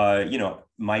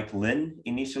Mike Lin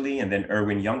initially, and then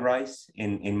Erwin Youngrice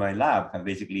in my lab have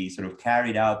basically sort of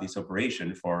carried out this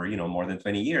operation for more than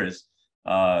 20 years,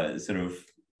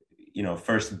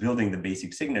 first building the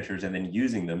basic signatures and then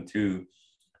using them to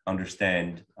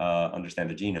understand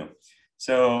the genome.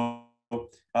 So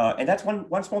and that's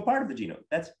one small part of the genome.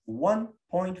 That's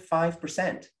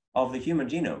 1.5% of the human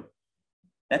genome.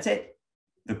 That's it.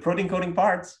 The protein coding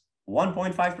parts,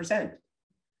 1.5%.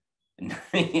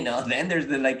 Then there's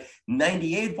the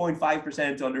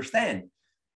 98.5% to understand.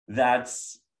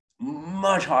 That's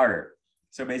much harder.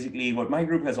 So basically what my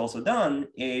group has also done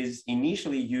is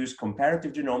initially use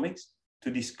comparative genomics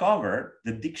to discover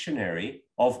the dictionary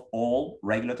of all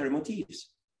regulatory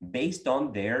motifs based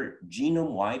on their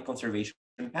genome-wide conservation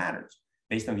patterns,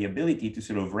 based on the ability to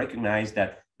sort of recognize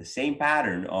that the same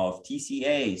pattern of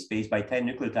TCA spaced by 10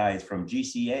 nucleotides from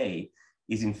GCA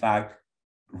is in fact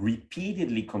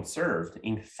repeatedly conserved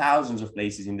in thousands of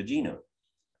places in the genome.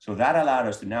 So that allowed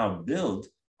us to now build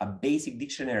a basic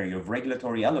dictionary of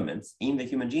regulatory elements in the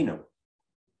human genome.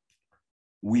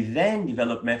 We then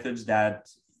developed methods that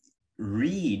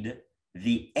read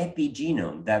the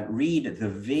epigenome, that read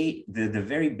the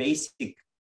very basic,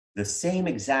 the same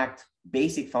exact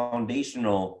basic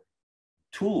foundational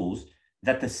tools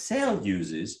that the cell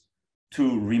uses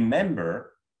to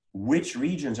remember which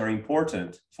regions are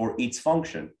important for its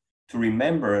function, to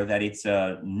remember that it's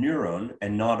a neuron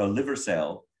and not a liver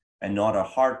cell and not a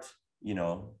heart,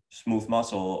 smooth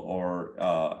muscle or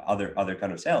other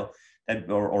kind of cell, that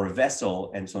or a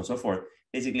vessel, and so on and so forth.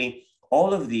 Basically,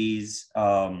 all of these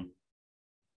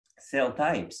cell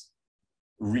types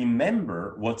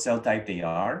remember what cell type they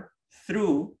are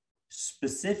through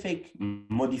specific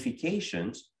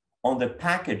modifications on the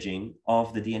packaging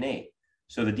of the DNA.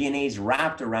 So the DNA is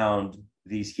wrapped around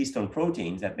these histone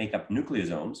proteins that make up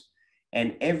nucleosomes,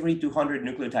 and every 200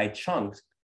 nucleotide chunks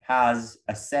has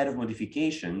a set of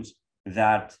modifications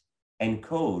that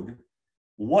encode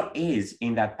what is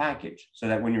in that package, so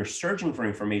that when you're searching for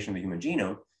information in the human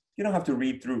genome, you don't have to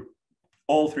read through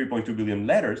all 3.2 billion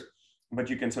letters, but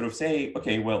you can sort of say,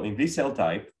 okay, well, in this cell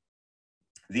type,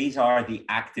 these are the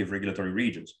active regulatory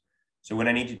regions. So when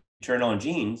I need to turn on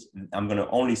genes, I'm going to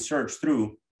only search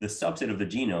through the subset of the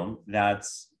genome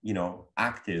that's,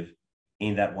 active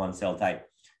in that one cell type.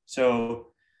 So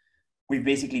we've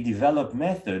basically developed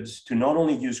methods to not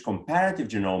only use comparative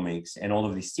genomics and all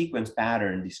of the sequence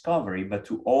pattern discovery, but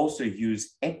to also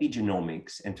use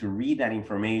epigenomics and to read that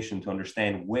information to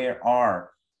understand where are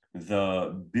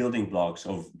the building blocks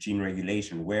of gene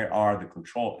regulation, where are the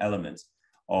control elements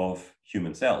of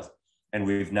human cells. And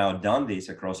we've now done this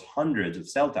across hundreds of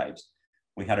cell types.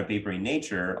 We had a paper in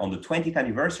Nature on the 20th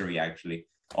anniversary, actually,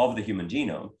 of the human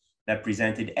genome that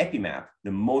presented EpiMap,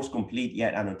 the most complete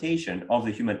yet annotation of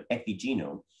the human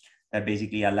epigenome, that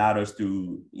basically allowed us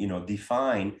to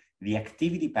define the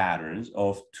activity patterns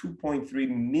of 2.3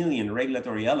 million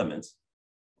regulatory elements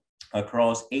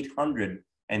across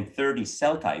 830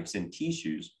 cell types and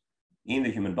tissues in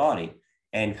the human body,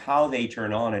 and how they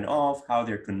turn on and off, how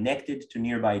they're connected to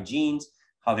nearby genes,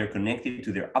 how they're connected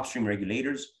to their upstream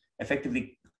regulators,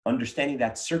 effectively understanding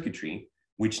that circuitry,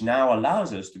 which now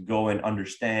allows us to go and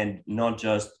understand not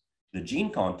just the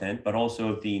gene content, but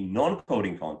also the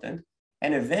non-coding content,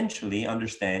 and eventually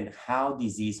understand how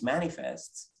disease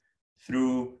manifests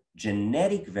through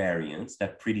genetic variants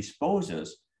that predispose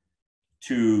us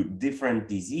to different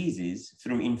diseases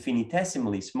through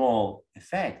infinitesimally small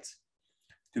effects,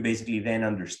 to basically then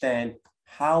understand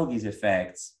how these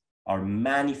effects are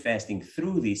manifesting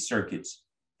through these circuits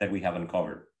that we have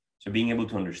uncovered. So being able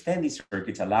to understand these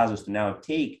circuits allows us to now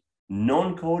take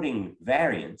non-coding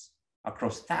variants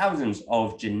across thousands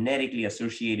of genetically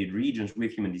associated regions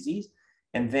with human disease,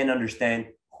 and then understand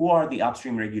who are the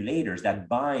upstream regulators that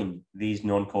bind these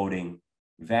non-coding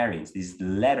variants, these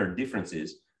letter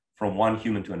differences from one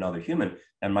human to another human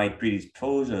that might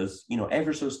predispose us,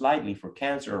 ever so slightly for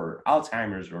cancer or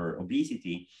Alzheimer's or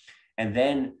obesity, and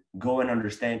then go and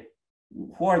understand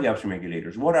who are the upstream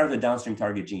regulators, what are the downstream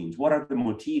target genes, what are the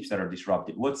motifs that are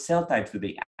disrupted, what cell types do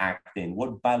they act in,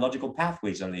 what biological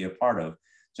pathways are they a part of,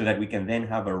 so that we can then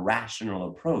have a rational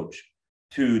approach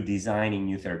to designing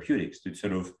new therapeutics, to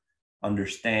sort of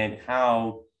understand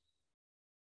how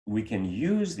we can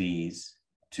use these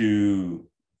to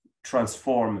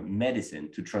transform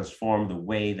medicine, to transform the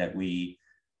way that we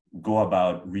go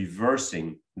about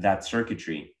reversing that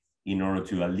circuitry in order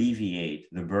to alleviate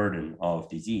the burden of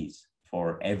disease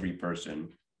for every person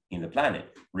in the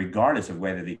planet, regardless of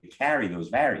whether they carry those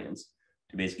variants,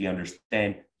 to basically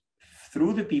understand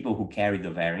through the people who carry the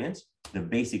variants, the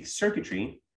basic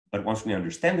circuitry, but once we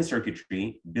understand the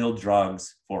circuitry, build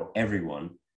drugs for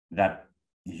everyone that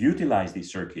utilize these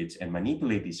circuits and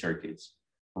manipulate these circuits,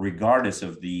 regardless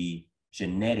of the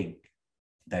genetic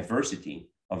diversity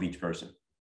of each person.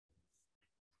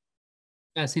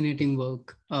 Fascinating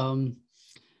work.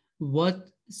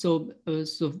 So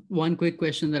one quick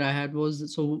question that I had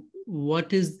was, so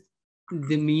what is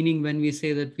the meaning when we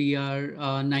say that we are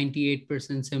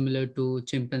 98% similar to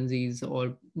chimpanzees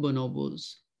or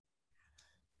bonobos,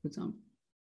 for example?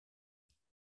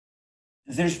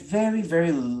 There's very,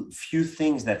 very few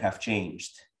things that have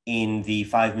changed in the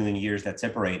 5 million years that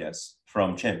separate us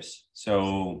from chimps.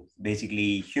 So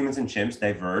basically, humans and chimps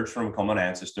diverge from a common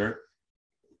ancestor.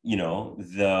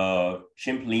 The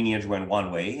chimp lineage went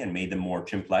one way and made them more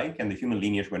chimp-like, and the human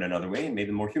lineage went another way and made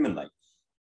them more human-like.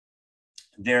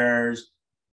 There's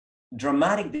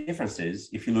dramatic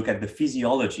differences if you look at the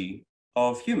physiology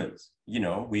of humans.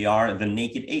 We are the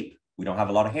naked ape. We don't have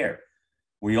a lot of hair.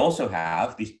 We also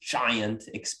have this giant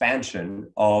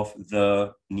expansion of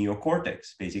the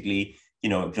neocortex. Basically,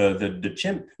 the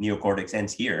chimp neocortex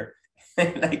ends here.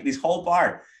 Like this whole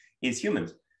part is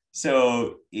humans.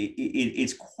 So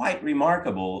it's quite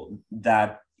remarkable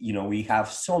that, we have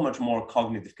so much more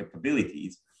cognitive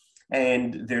capabilities,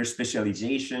 and there's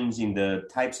specializations in the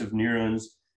types of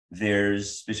neurons.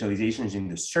 There's specializations in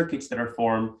the circuits that are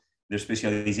formed. There's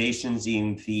specializations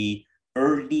in the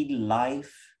early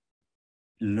life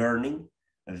learning,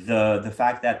 the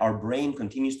fact that our brain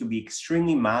continues to be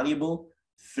extremely malleable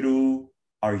through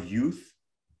our youth,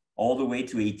 all the way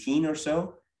to 18 or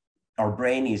so. Our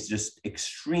brain is just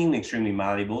extremely, extremely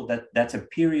malleable. That's a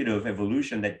period of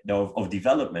evolution, of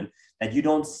development that you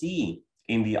don't see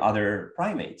in the other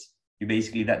primates. You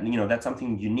basically, that's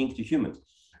something unique to humans.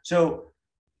 So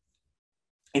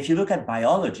if you look at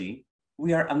biology,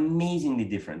 we are amazingly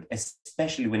different,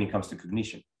 especially when it comes to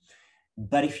cognition.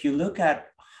 But if you look at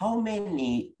how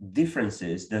many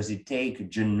differences does it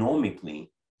take genomically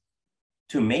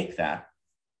to make that,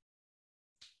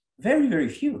 very, very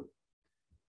few.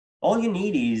 All you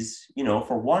need is,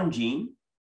 for one gene,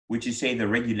 which is, say, the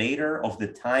regulator of the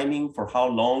timing for how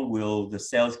long will the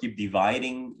cells keep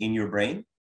dividing in your brain.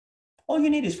 All you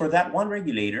need is for that one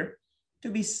regulator to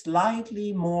be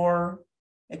slightly more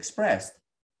expressed,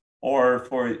 or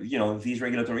for, these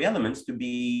regulatory elements to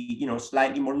be,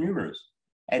 slightly more numerous.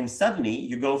 And suddenly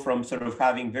you go from sort of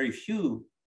having very few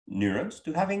neurons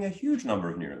to having a huge number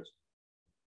of neurons.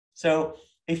 So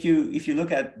if you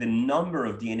look at the number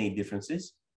of DNA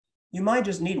differences, you might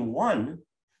just need one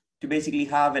to basically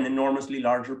have an enormously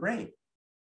larger brain.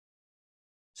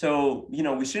 So,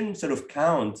 we shouldn't sort of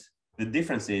count the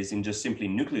differences in just simply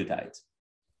nucleotides,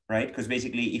 right? Because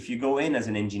basically, if you go in as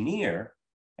an engineer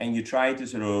and you try to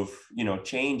sort of,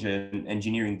 change an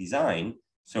engineering design,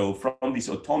 so from this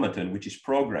automaton, which is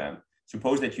programmed,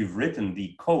 suppose that you've written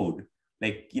the code,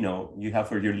 like, you have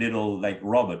for your little like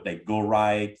robot, like go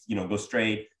right, go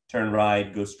straight, turn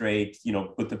right, go straight,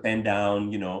 put the pen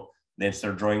down, then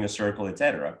start drawing a circle,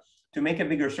 etc. To make a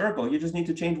bigger circle, you just need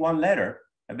to change one letter.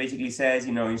 That basically says,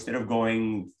 instead of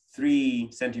going 3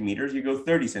 centimeters, you go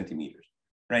 30 centimeters,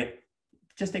 right? It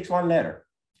just takes one letter.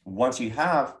 Once you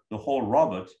have the whole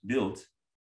robot built,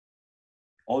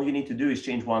 all you need to do is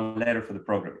change one letter for the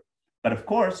programming. But of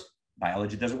course,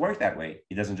 biology doesn't work that way.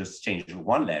 It doesn't just change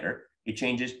one letter, it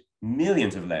changes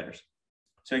millions of letters.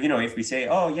 So, if we say,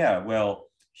 oh yeah, well,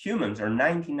 humans are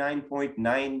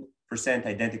 99.9%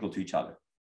 identical to each other.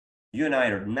 You and I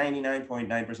are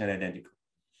 99.9% identical.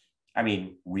 I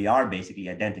mean, we are basically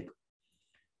identical.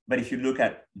 But if you look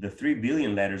at the 3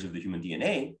 billion letters of the human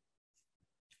DNA,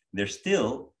 there's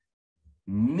still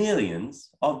millions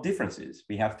of differences.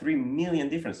 We have 3 million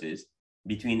differences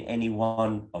between any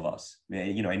one of us,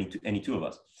 any two of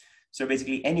us. So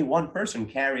basically, any one person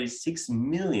carries 6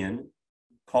 million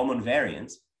common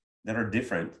variants that are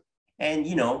different, and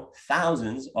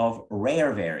thousands of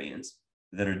rare variants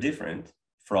that are different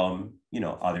from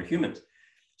other humans.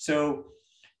 So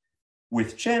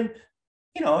with chimp,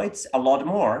 it's a lot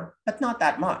more, but not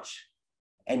that much.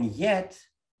 And yet,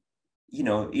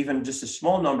 even just a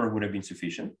small number would have been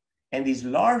sufficient. And these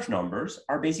large numbers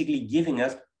are basically giving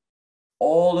us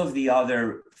all of the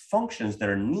other functions that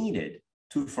are needed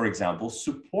to, for example,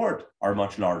 support our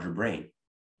much larger brain.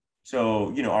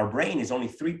 So, our brain is only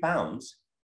 3 pounds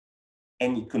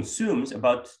and it consumes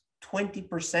about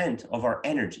 20% of our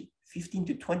energy. 15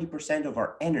 to 20% of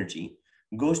our energy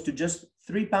goes to just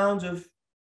 3 pounds of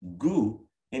goo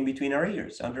in between our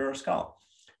ears, under our skull.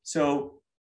 So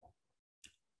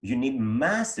you need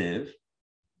massive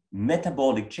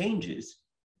metabolic changes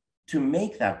to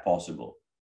make that possible.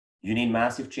 You need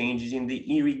massive changes in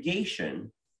the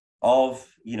irrigation of,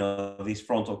 this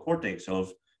frontal cortex,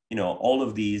 of, all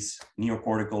of these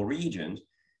neocortical regions,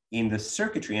 in the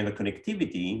circuitry and the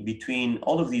connectivity between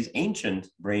all of these ancient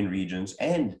brain regions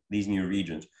and these new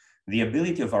regions. The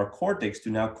ability of our cortex to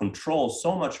now control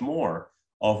so much more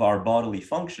of our bodily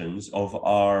functions, of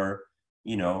our,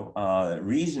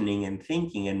 reasoning and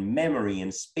thinking and memory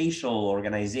and spatial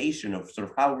organization of sort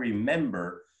of how we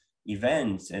remember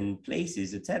events and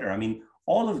places, etc. I mean,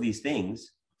 all of these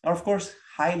things are, of course,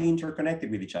 highly interconnected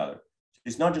with each other.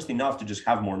 It's not just enough to just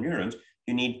have more neurons.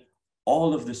 You need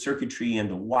all of the circuitry and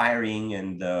the wiring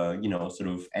and the, sort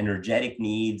of energetic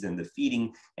needs and the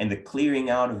feeding and the clearing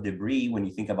out of debris. When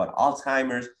you think about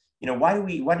Alzheimer's,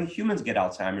 why do humans get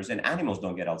Alzheimer's and animals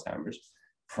don't get Alzheimer's?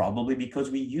 Probably because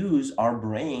we use our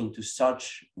brain to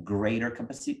such greater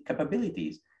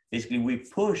capabilities. Basically, we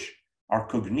push our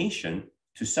cognition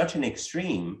to such an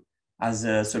extreme as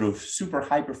a sort of super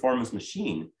high performance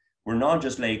machine. We're not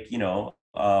just like, good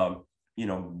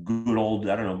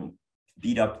old,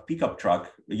 beat up pickup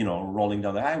truck, rolling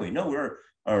down the highway. No, we're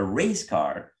a race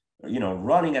car,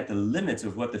 running at the limits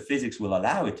of what the physics will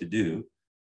allow it to do.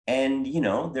 And,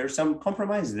 there's some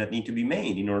compromises that need to be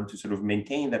made in order to sort of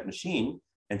maintain that machine.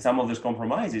 And some of those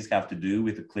compromises have to do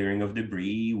with the clearing of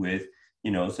debris, with,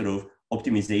 sort of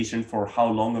optimization for how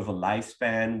long of a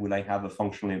lifespan will I have a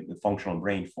functional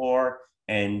brain for,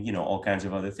 and, all kinds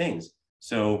of other things.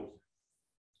 So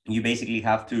you basically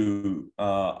have to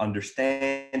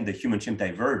understand the human-chimp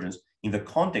divergence in the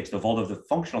context of all of the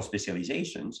functional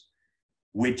specializations,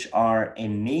 which are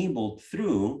enabled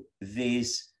through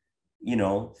this,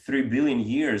 3 billion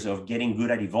years of getting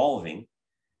good at evolving,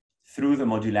 through the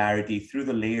modularity, through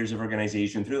the layers of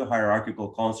organization, through the hierarchical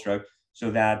construct,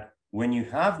 so that when you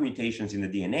have mutations in the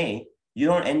DNA, you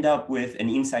don't end up with an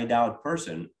inside out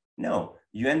person. No,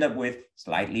 you end up with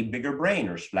slightly bigger brain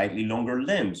or slightly longer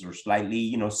limbs or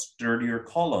slightly, sturdier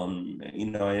column,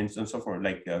 and so forth,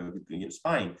 like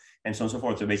spine and so on and so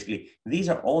forth. So basically, these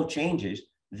are all changes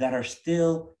that are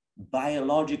still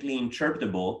biologically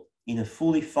interpretable in a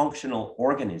fully functional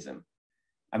organism.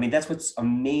 I mean, that's what's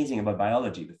amazing about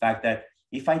biology. The fact that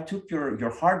if I took your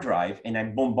hard drive and I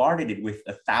bombarded it with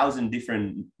 1,000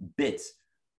 different bits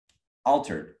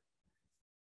altered,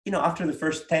 after the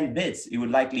first 10 bits, it would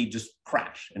likely just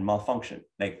crash and malfunction.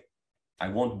 Like, I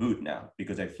won't boot now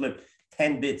because I flipped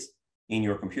 10 bits in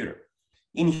your computer.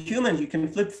 In humans, you can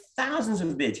flip thousands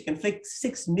of bits. You can flip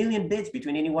 6 million bits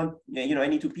between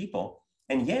any two people.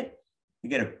 And yet you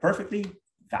get a perfectly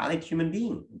valid human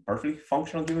being, perfectly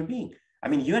functional human being. I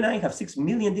mean, you and I have 6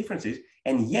 million differences,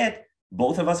 and yet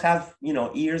both of us have,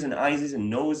 ears and eyes and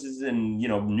noses and,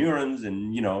 neurons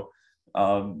and,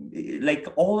 like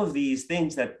all of these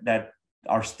things that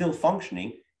are still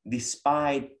functioning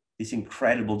despite this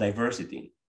incredible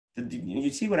diversity. You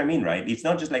see what I mean, right? It's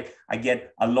not just like I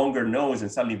get a longer nose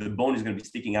and suddenly the bone is going to be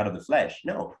sticking out of the flesh.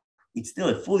 No, it's still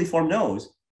a fully formed nose.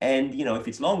 And, if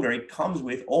it's longer, it comes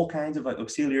with all kinds of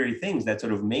auxiliary things that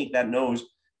sort of make that nose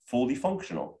fully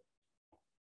functional.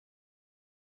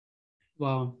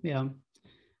 Wow. Yeah.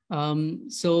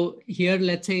 So here,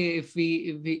 let's say if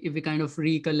we kind of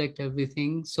recollect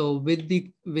everything. So with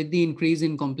the increase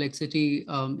in complexity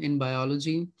in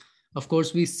biology, of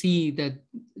course, we see that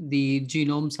the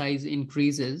genome size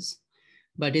increases,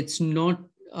 but it's not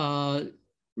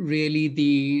really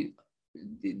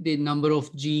the number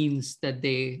of genes that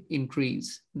they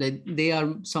increase. That they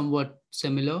are somewhat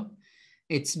similar.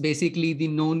 It's basically the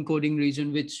known coding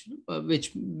region, which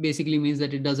basically means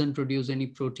that it doesn't produce any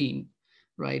protein,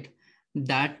 right?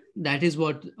 That is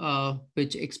what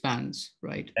which expands,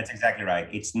 right? That's exactly right.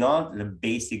 It's not the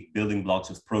basic building blocks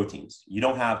of proteins. You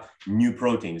don't have new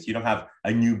proteins. You don't have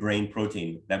a new brain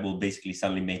protein that will basically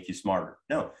suddenly make you smarter.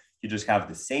 No, you just have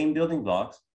the same building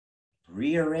blocks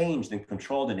rearranged and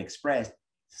controlled and expressed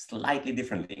slightly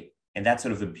differently. And that's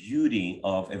sort of the beauty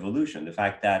of evolution. The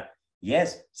fact that,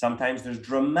 yes, sometimes there's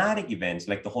dramatic events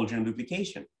like the whole genome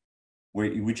duplication,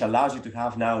 which allows you to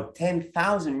have now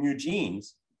 10,000 new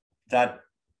genes that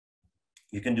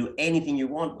you can do anything you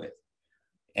want with.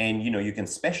 And, you can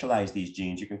specialize these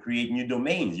genes. You can create new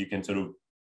domains. You can sort of,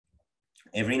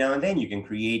 every now and then, you can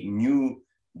create new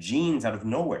genes out of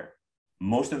nowhere.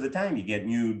 Most of the time, you get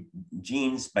new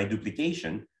genes by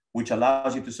duplication, which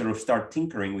allows you to sort of start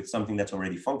tinkering with something that's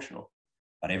already functional.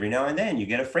 But every now and then, you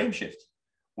get a frame shift,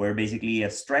 where basically a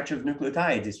stretch of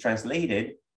nucleotides is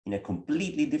translated in a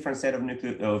completely different set of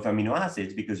amino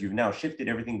acids because you've now shifted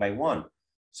everything by one.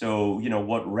 So,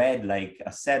 what read like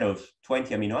a set of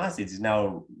 20 amino acids is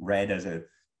now read as a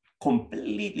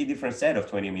completely different set of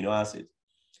 20 amino acids.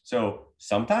 So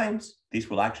sometimes this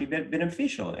will actually be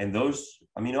beneficial and those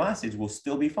amino acids will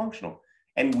still be functional.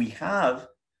 And we have,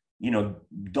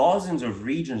 dozens of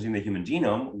regions in the human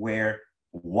genome where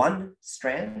one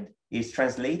strand is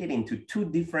translated into two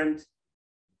different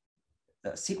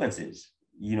sequences.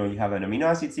 You have an amino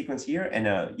acid sequence here and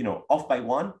off by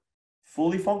one,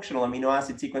 fully functional amino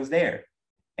acid sequence there.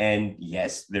 And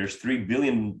yes, there's 3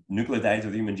 billion nucleotides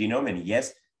of the human genome. And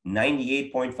yes,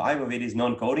 98.5 of it is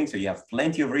non-coding. So you have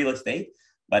plenty of real estate,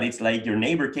 but it's like your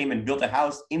neighbor came and built a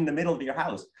house in the middle of your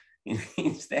house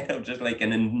instead of just like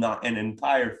an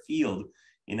entire field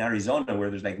in Arizona where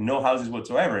there's like no houses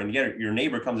whatsoever. And yet your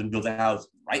neighbor comes and builds a house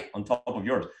right on top of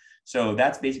yours. So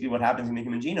that's basically what happens in the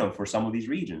human genome for some of these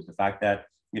regions. The fact that,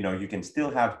 you can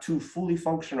still have two fully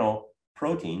functional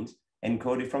proteins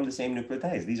encoded from the same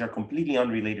nucleotides. These are completely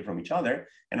unrelated from each other.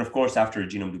 And of course, after a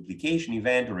genome duplication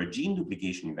event or a gene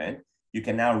duplication event, you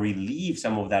can now relieve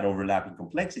some of that overlapping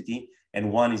complexity.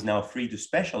 And one is now free to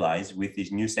specialize with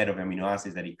this new set of amino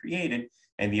acids that he created.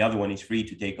 And the other one is free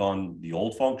to take on the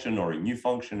old function or a new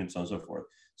function and so on and so forth.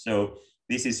 So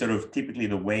this is sort of typically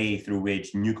the way through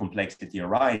which new complexity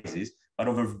arises, but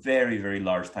over very, very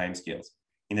large timescales.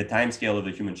 In the timescale of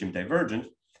the human-chimp divergence,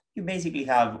 you basically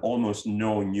have almost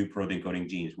no new protein coding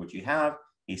genes. What you have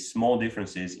is small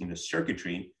differences in the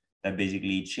circuitry that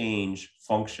basically change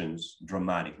functions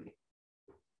dramatically.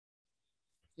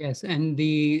 Yes, and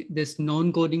this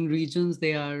non-coding regions,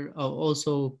 they are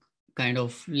also kind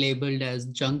of labeled as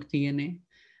junk DNA.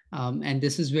 And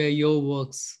this is where your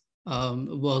work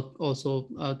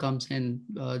also comes in,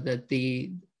 that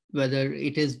whether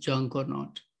it is junk or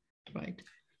not, right?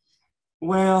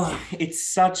 Well,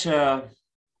 it's such a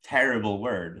terrible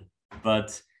word,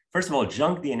 but first of all,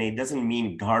 junk DNA doesn't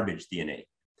mean garbage DNA.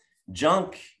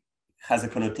 Junk has a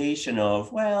connotation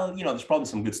of, well, there's probably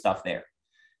some good stuff there.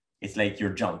 It's like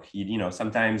your junk.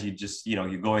 Sometimes you just,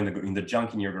 you go in the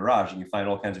junk in your garage and you find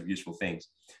all kinds of useful things.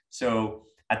 So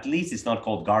at least it's not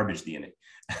called garbage DNA.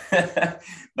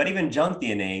 But even junk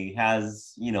DNA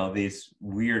has, this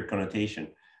weird connotation.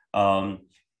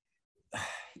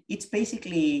 It's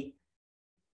basically,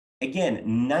 again,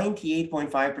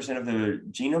 98.5% of the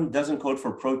genome doesn't code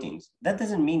for proteins. That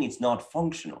doesn't mean it's not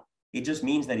functional. It just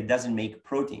means that it doesn't make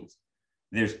proteins.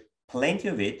 There's plenty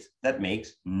of it that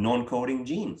makes non-coding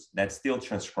genes that's still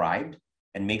transcribed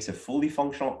and makes a fully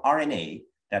functional RNA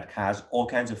that has all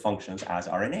kinds of functions as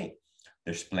RNA.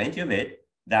 There's plenty of it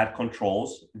that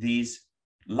controls these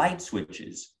light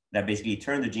switches that basically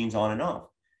turn the genes on and off,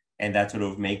 and that sort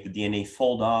of make the DNA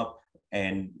fold up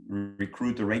and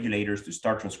recruit the regulators to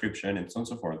start transcription and so on and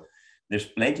so forth. There's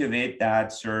plenty of it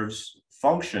that serves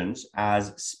functions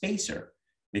as spacer,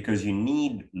 because you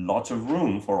need lots of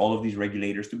room for all of these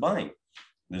regulators to bind.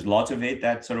 There's lots of it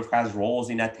that sort of has roles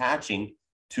in attaching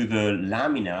to the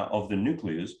lamina of the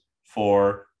nucleus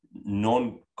for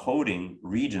non-coding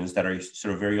regions that are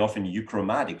sort of very often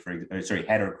euchromatic,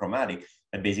 heterochromatic,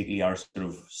 that basically are sort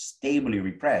of stably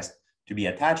repressed to be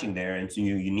attaching there. And so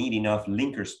you need enough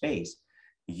linker space.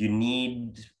 You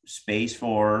need space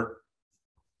for,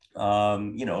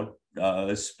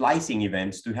 splicing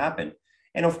events to happen.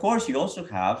 And of course, you also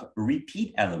have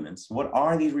repeat elements. What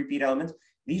are these repeat elements?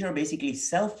 These are basically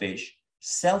selfish,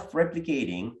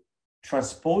 self-replicating,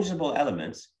 transposable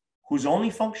elements whose only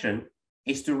function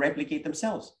is to replicate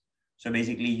themselves. So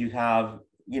basically you have,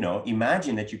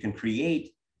 imagine that you can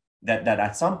create that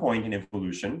at some point in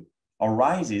evolution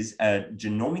arises a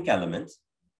genomic element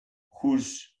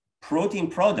whose protein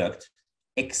product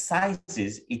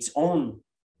excises its own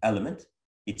element,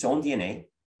 its own DNA,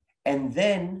 and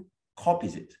then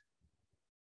copies it.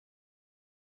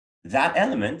 That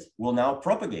element will now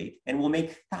propagate and will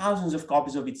make thousands of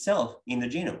copies of itself in the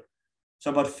genome.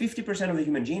 So about 50% of the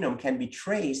human genome can be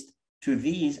traced to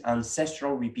these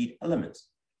ancestral repeat elements.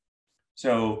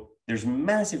 So there's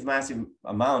massive, massive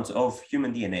amounts of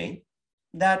human DNA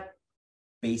that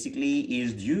basically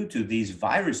is due to these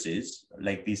viruses,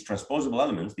 like these transposable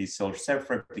elements, these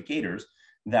self-replicators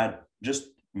that just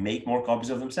make more copies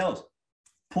of themselves.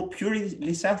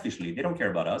 Purely selfishly, they don't care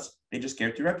about us, they just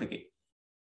care to replicate.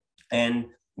 And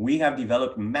we have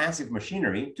developed massive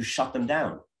machinery to shut them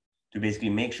down, to basically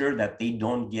make sure that they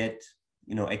don't get,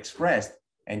 expressed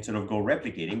and sort of go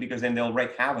replicating, because then they'll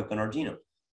wreak havoc on our genome.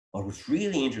 But what's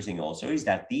really interesting also is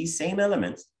that these same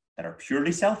elements that are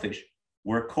purely selfish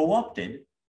were co-opted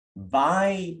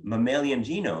by mammalian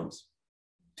genomes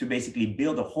to basically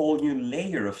build a whole new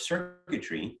layer of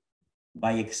circuitry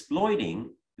by exploiting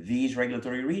these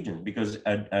regulatory regions, because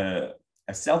a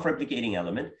self-replicating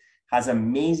element has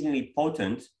amazingly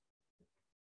potent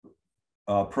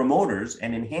promoters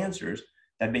and enhancers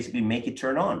that basically make it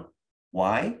turn on.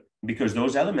 Why? Because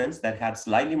those elements that had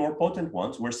slightly more potent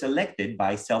ones were selected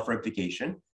by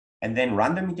self-replication, and then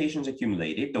random mutations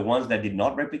accumulated. The ones that did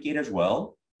not replicate as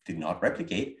well did not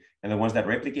replicate, and the ones that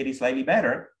replicated slightly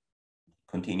better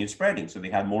continued spreading. So they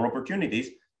had more opportunities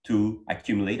to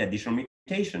accumulate additional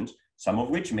mutations, some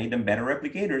of which made them better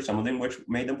replicators, some of them which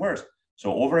made them worse.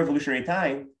 So over evolutionary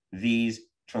time, these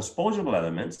transposable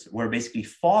elements were basically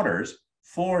fodders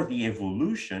for the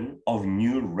evolution of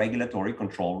new regulatory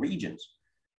control regions,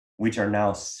 which are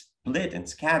now split and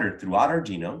scattered throughout our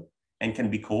genome and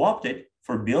can be co-opted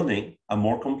for building a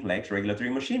more complex regulatory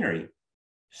machinery,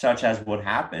 such as what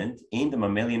happened in the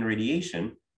mammalian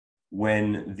radiation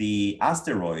when the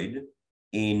asteroid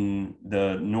in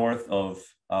the north of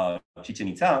Chichen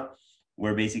Itza,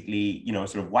 where basically,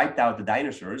 sort of wiped out the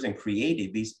dinosaurs and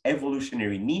created these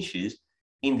evolutionary niches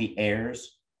in the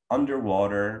airs,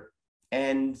 underwater,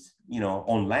 and,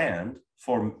 on land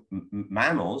for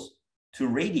mammals to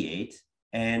radiate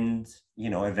and,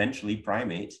 eventually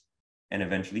primates and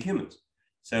eventually humans.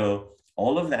 So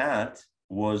all of that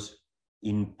was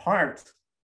in part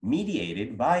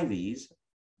mediated by these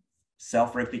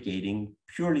self-replicating,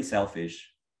 purely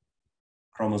selfish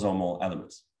chromosomal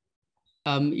elements.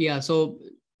 So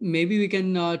maybe we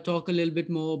can talk a little bit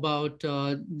more about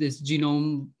this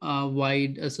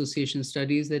genome-wide association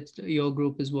studies that your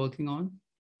group is working on.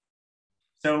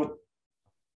 So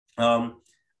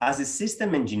as a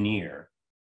system engineer,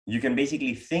 you can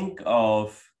basically think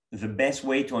of the best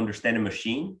way to understand a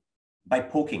machine by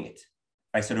poking it,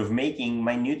 by sort of making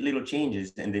minute little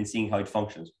changes and then seeing how it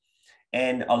functions.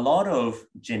 And a lot of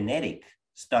genetic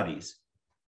studies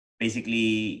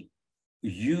basically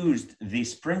used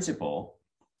this principle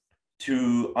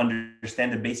to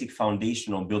understand the basic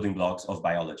foundational building blocks of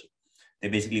biology. They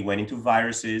basically went into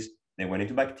viruses, they went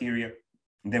into bacteria,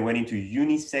 they went into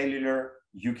unicellular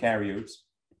eukaryotes,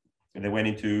 and they went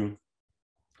into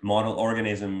model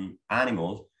organism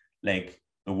animals like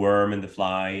the worm and the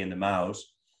fly and the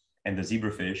mouse and the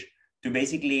zebrafish to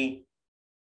basically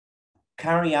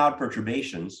carry out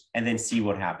perturbations and then see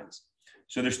what happens.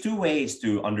 So there's two ways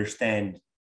to understand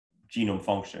genome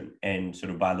function and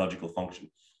sort of biological function.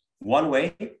 One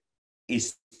way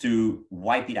is to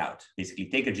wipe it out, basically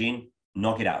take a gene,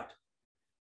 knock it out,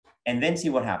 and then see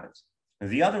what happens.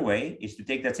 The other way is to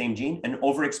take that same gene and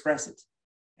overexpress it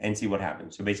and see what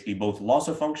happens. So basically both loss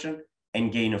of function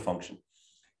and gain of function.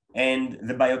 And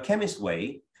the biochemist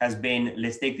way has been,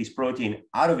 let's take this protein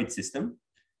out of its system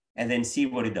and then see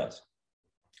what it does.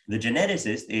 The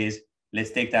geneticist is,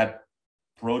 let's take that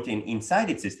protein inside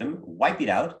its system, wipe it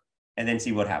out, and then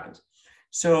see what happens.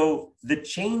 So the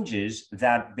changes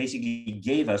that basically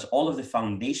gave us all of the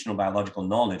foundational biological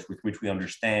knowledge with which we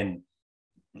understand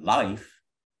life,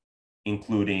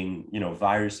 including,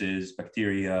 viruses,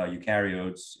 bacteria,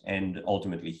 eukaryotes, and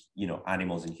ultimately,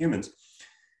 animals and humans,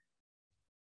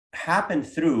 happen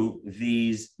through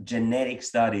these genetic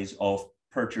studies of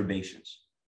perturbations.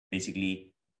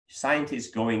 Basically,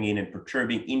 scientists going in and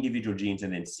perturbing individual genes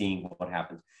and then seeing what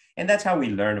happens. And that's how we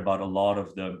learn about a lot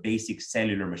of the basic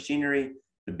cellular machinery,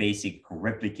 the basic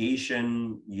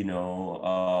replication,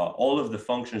 all of the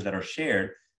functions that are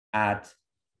shared at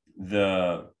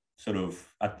the sort of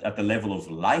at the level of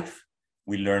life.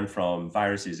 We learn from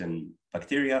viruses and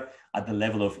bacteria. At the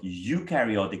level of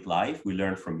eukaryotic life, we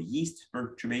learn from yeast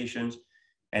perturbations.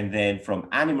 And then from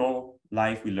animal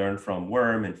life, we learn from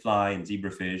worm and fly and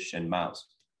zebrafish and mouse.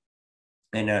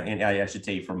 And I should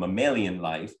say from mammalian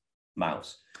life,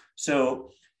 mouse.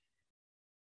 So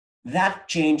that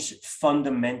changed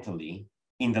fundamentally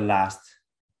in the last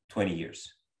 20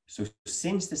 years. So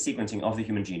since the sequencing of the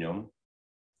human genome,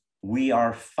 we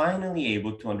are finally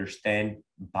able to understand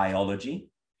biology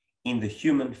in the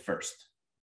human first,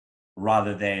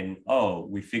 rather than,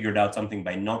 we figured out something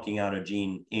by knocking out a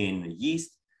gene in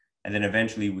yeast, and then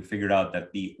eventually we figured out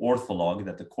that the ortholog,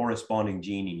 that the corresponding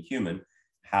gene in human,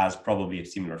 has probably a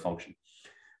similar function.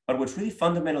 But what's really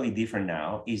fundamentally different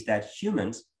now is that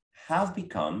humans have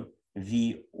become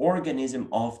the organism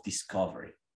of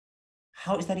discovery.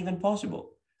 How is that even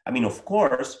possible? I mean, of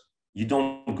course, you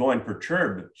don't go and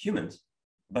perturb humans,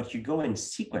 but you go and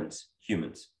sequence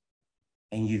humans.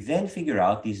 And you then figure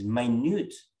out these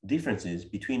minute differences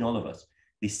between all of us.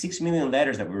 These 6 million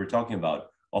letters that we were talking about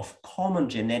of common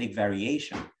genetic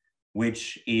variation,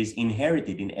 which is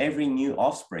inherited in every new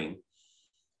offspring.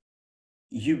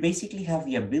 You basically have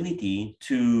the ability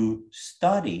to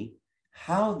study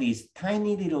how these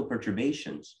tiny little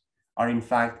perturbations are in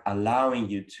fact allowing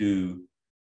you to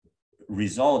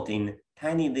result in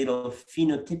tiny little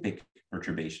phenotypic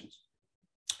perturbations.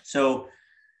 So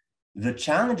the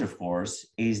challenge, of course,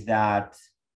 is that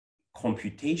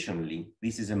computationally,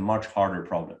 this is a much harder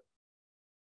problem.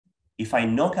 If I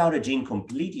knock out a gene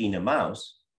completely in a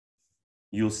mouse,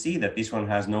 you'll see that this one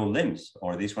has no limbs,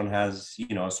 or this one has,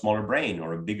 a smaller brain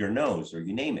or a bigger nose, or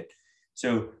you name it.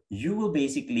 So you will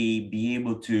basically be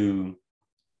able to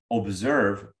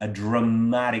observe a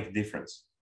dramatic difference.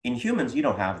 In humans, you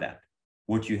don't have that.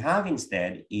 What you have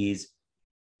instead is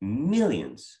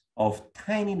millions of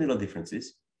tiny little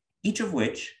differences, each of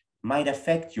which might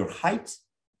affect your height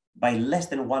by less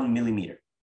than 1 millimeter.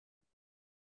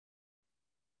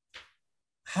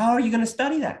 How are you going to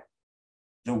study that?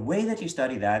 The way that you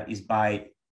study that is by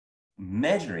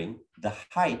measuring the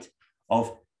height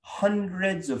of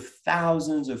hundreds of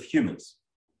thousands of humans,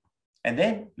 and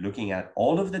then looking at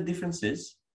all of the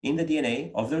differences in the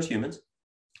DNA of those humans,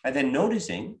 and then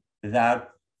noticing that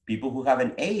people who have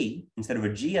an A instead of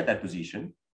a G at that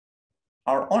position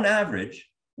are on average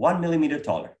 1 millimeter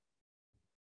taller.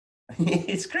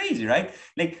 It's crazy, right?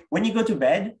 Like when you go to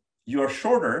bed, you are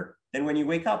shorter than when you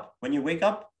wake up. When you wake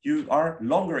up, you are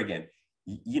longer again.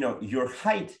 Your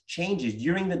height changes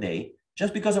during the day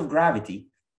just because of gravity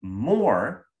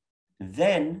more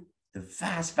than the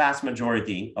vast, vast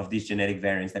majority of these genetic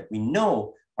variants that we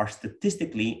know are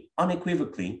statistically,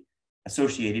 unequivocally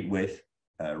associated with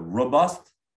a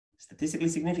robust, statistically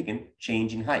significant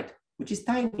change in height, which is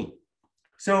tiny.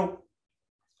 So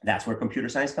that's where computer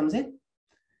science comes in.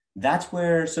 That's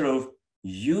where sort of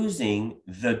using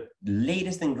the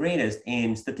latest and greatest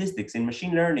in statistics, in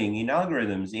machine learning, in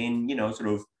algorithms, in,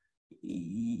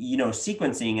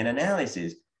 sequencing and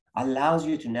analysis allows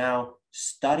you to now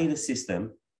study the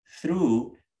system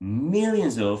through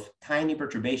millions of tiny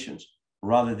perturbations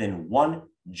rather than one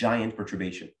giant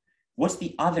perturbation. What's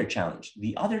the other challenge?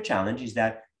 The other challenge is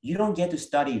that you don't get to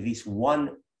study this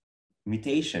one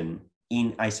mutation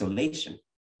in isolation.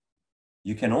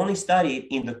 You can only study it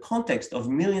in the context of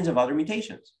millions of other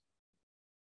mutations.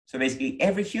 So basically,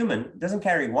 every human doesn't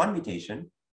carry one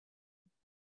mutation.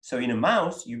 So in a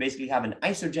mouse, you basically have an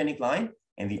isogenic line,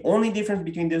 and the only difference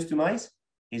between those two mice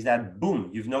is that, boom,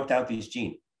 you've knocked out this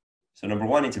gene. So number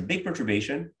one, it's a big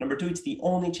perturbation. Number two, it's the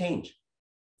only change.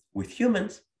 With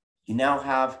humans, you now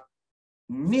have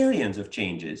millions of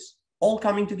changes all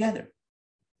coming together.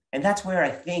 And that's where I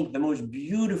think the most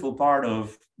beautiful part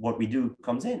of what we do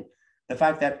comes in. The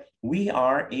fact that we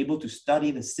are able to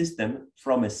study the system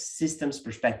from a systems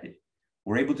perspective.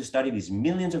 We're able to study these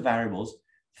millions of variables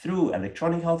through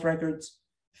electronic health records,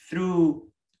 through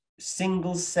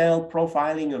single cell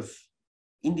profiling of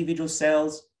individual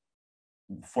cells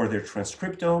for their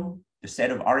transcriptome, the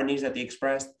set of RNAs that they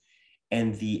expressed,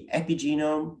 and the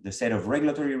epigenome, the set of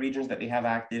regulatory regions that they have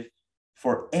active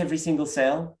for every single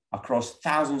cell across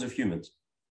thousands of humans.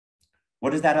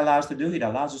 What does that allow us to do? It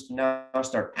allows us to now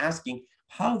start asking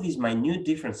how these minute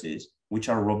differences, which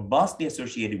are robustly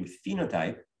associated with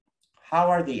phenotype, how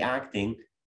are they acting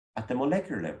at the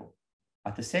molecular level,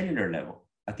 at the cellular level,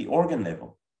 at the organ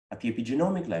level, at the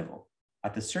epigenomic level,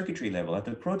 at the circuitry level, at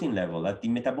the protein level, at the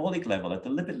metabolic level, at the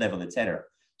lipid level, etc.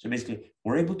 So basically,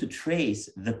 we're able to trace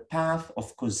the path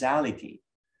of causality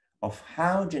of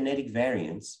how genetic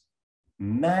variants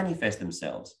manifest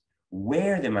themselves,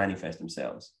 where they manifest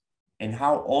themselves, and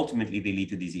how ultimately they lead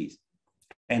to disease.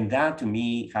 And that, to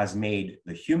me, has made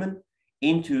the human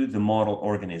into the model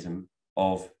organism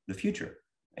of the future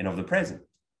and of the present.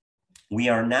 We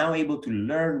are now able to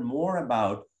learn more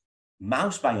about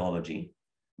mouse biology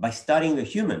by studying the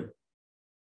human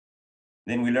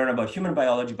than we learn about human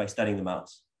biology by studying the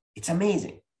mouse. It's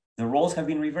amazing. The roles have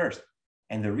been reversed.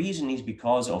 And the reason is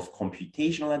because of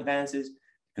computational advances,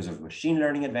 because of machine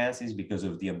learning advances, because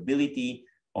of the ability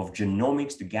of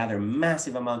genomics to gather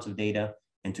massive amounts of data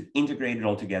and to integrate it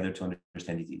all together to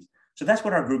understand disease. So that's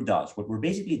what our group does. What we're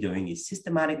basically doing is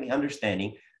systematically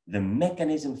understanding the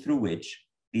mechanism through which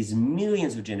these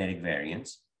millions of genetic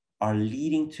variants are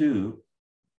leading to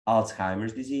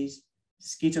Alzheimer's disease,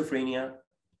 schizophrenia,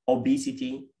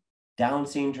 obesity, Down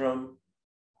syndrome,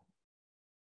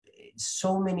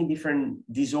 so many different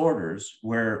disorders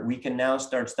where we can now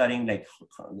start studying like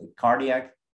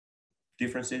cardiac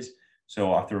differences. So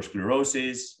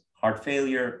atherosclerosis, heart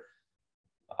failure,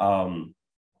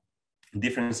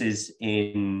 differences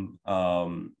in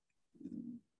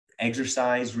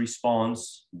exercise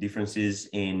response, differences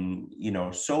in,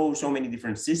 so many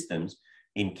different systems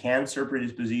in cancer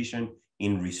predisposition,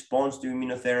 in response to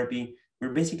immunotherapy. We're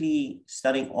basically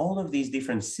studying all of these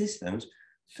different systems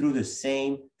through the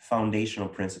same foundational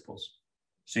principles.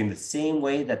 So in the same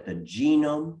way that the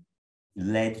genome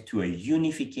led to a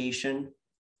unification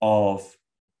of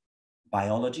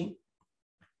biology,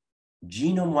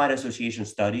 genome-wide association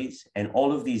studies and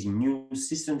all of these new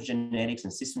systems genetics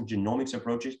and systems genomics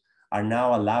approaches are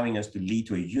now allowing us to lead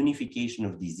to a unification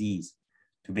of disease,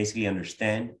 to basically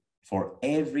understand for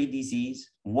every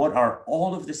disease, what are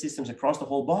all of the systems across the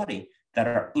whole body that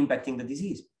are impacting the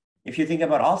disease. If you think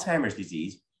about Alzheimer's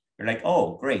disease, you're like,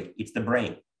 oh, great, it's the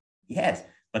brain. Yes,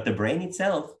 but the brain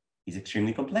itself is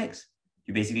extremely complex.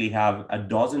 You basically have a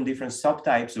dozen different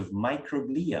subtypes of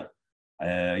microglia,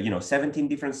 17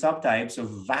 different subtypes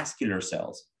of vascular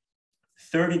cells,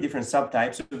 30 different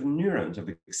subtypes of neurons, of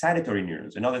excitatory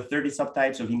neurons, another 30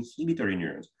 subtypes of inhibitory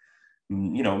neurons,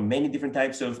 many different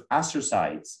types of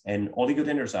astrocytes and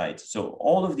oligodendrocytes. So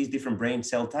all of these different brain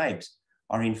cell types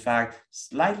are in fact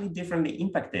slightly differently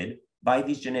impacted by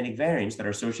these genetic variants that are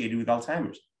associated with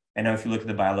Alzheimer's. And now if you look at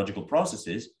the biological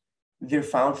processes, they're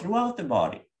found throughout the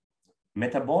body.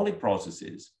 Metabolic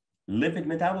processes, lipid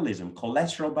metabolism,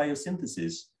 cholesterol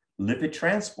biosynthesis, lipid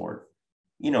transport,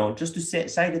 just to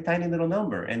cite a tiny little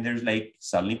number. And there's like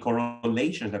suddenly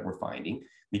correlations that we're finding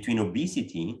between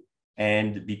obesity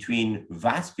and between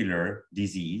vascular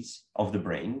disease of the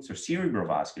brain, so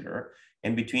cerebrovascular,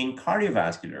 and between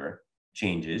cardiovascular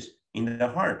changes in the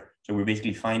heart. So we're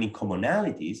basically finding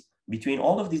commonalities between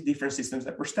all of these different systems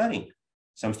that we're studying.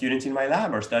 Some students in my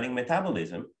lab are studying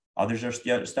metabolism, others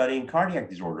are studying cardiac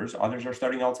disorders, others are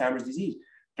studying Alzheimer's disease.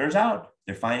 Turns out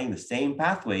they're finding the same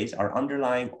pathways are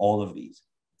underlying all of these.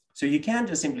 So you can't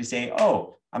just simply say,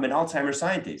 oh, I'm an Alzheimer's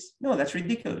scientist. No, that's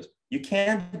ridiculous. You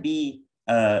can't be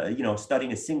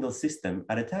studying a single system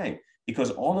at a time,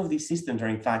 because all of these systems are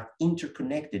in fact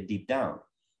interconnected deep down.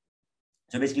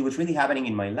 So basically what's really happening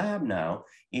in my lab now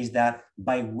is that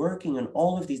by working on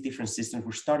all of these different systems,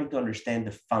 we're starting to understand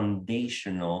the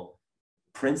foundational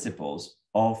principles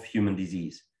of human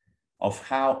disease, of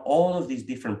how all of these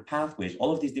different pathways,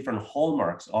 all of these different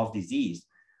hallmarks of disease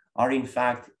are in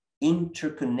fact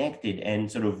interconnected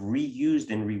and sort of reused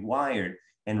and rewired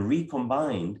and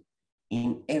recombined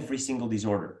in every single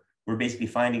disorder. We're basically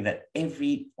finding that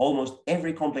almost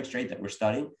every complex trait that we're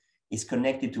studying is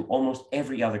connected to almost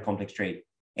every other complex trait.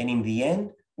 And in the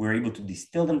end, we're able to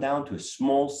distill them down to a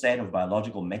small set of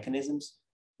biological mechanisms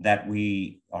that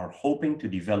we are hoping to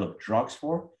develop drugs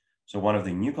for. So one of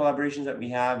the new collaborations that we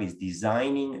have is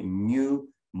designing new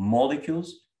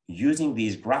molecules using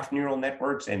these graph neural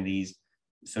networks and these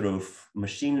sort of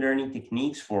machine learning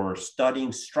techniques for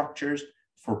studying structures,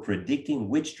 for predicting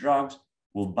which drugs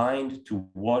will bind to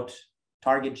what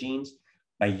target genes.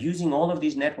 By using all of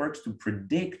these networks to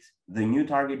predict the new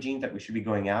target genes that we should be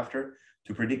going after,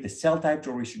 to predict the cell types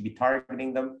where we should be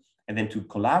targeting them, and then to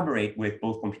collaborate with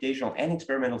both computational and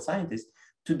experimental scientists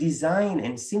to design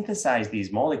and synthesize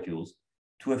these molecules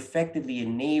to effectively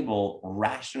enable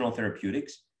rational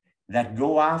therapeutics that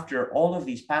go after all of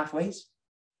these pathways,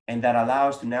 and that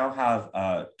allows to now have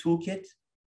a toolkit,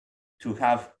 to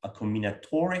have a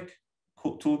combinatoric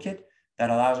toolkit that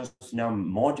allows us to now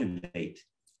modulate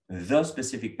the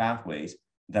specific pathways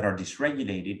that are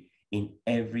dysregulated in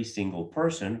every single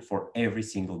person for every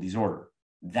single disorder.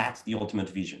 That's the ultimate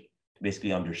vision, to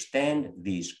basically understand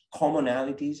these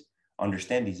commonalities,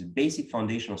 understand these basic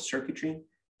foundational circuitry,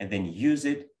 and then use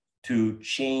it to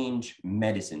change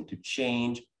medicine, to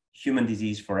change human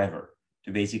disease forever,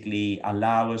 to basically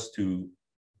allow us to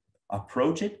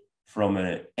approach it from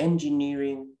an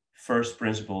engineering first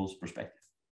principles perspective.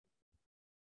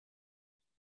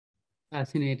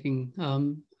 Fascinating.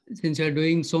 Since you're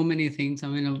doing so many things, I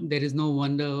mean, there is no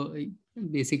wonder,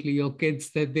 basically, your kids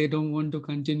that they don't want to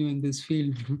continue in this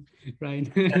field,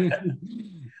 right?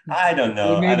 I don't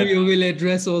know. Maybe you will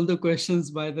address all the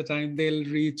questions by the time they'll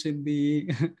reach in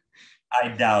the. I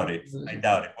doubt it. I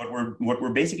doubt it. What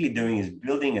we're basically doing is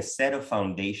building a set of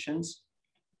foundations,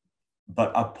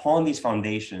 but upon these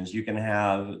foundations, you can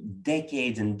have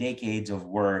decades and decades of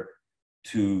work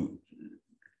to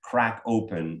crack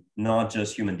open not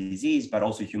just human disease, but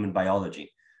also human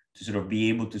biology, to sort of be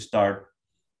able to start,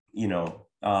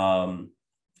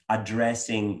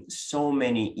 addressing so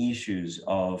many issues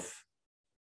of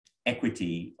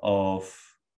equity, of,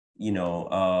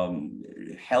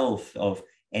 health, of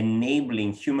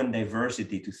enabling human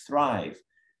diversity to thrive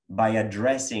by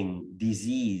addressing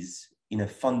disease in a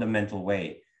fundamental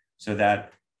way, so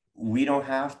that we don't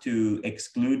have to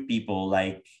exclude people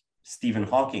like Stephen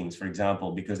Hawking, for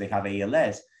example, because they have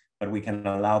ALS, but we can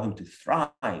allow them to thrive,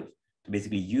 to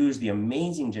basically use the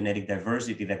amazing genetic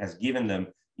diversity that has given them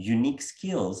unique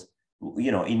skills,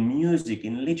 in music,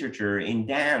 in literature, in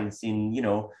dance, in,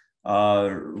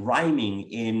 rhyming,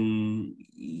 in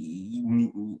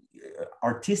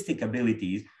artistic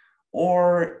abilities,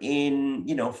 or in,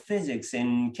 physics,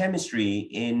 in chemistry,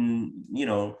 in,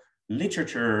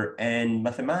 literature and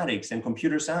mathematics and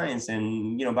computer science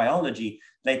and, biology.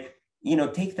 Like,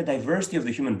 take the diversity of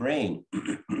the human brain,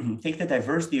 take the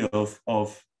diversity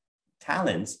of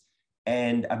talents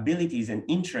and abilities and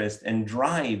interests and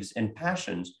drives and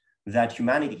passions that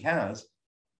humanity has,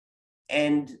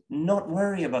 and not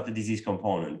worry about the disease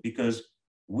component, because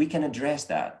we can address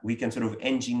that. We can sort of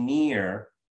engineer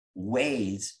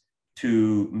ways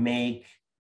to make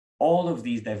all of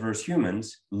these diverse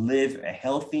humans live a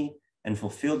healthy and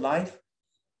fulfilled life,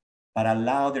 but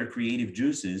allow their creative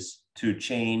juices to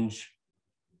change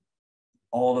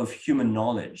all of human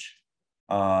knowledge.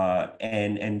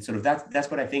 And sort of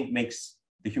that's what I think makes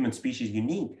the human species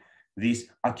unique, this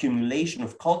accumulation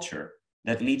of culture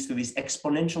that leads to this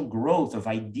exponential growth of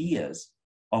ideas,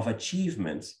 of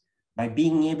achievements, by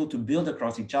being able to build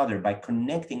across each other, by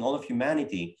connecting all of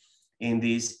humanity in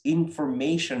this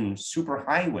information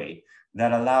superhighway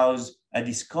that allows a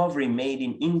discovery made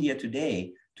in India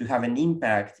today to have an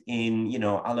impact in,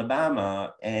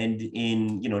 Alabama and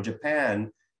in,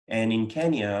 Japan and in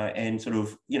Kenya and sort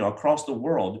of, across the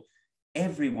world.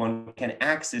 Everyone can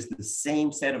access the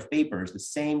same set of papers, the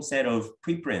same set of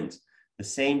preprints, the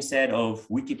same set of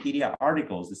Wikipedia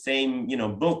articles, the same,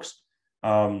 books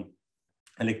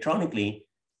electronically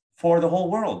for the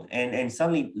whole world. And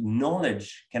suddenly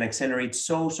knowledge can accelerate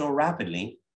so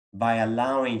rapidly by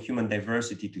allowing human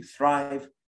diversity to thrive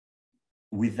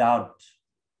without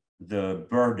the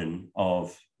burden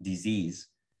of disease,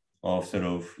 of sort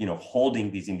of,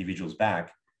 holding these individuals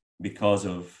back because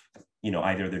of,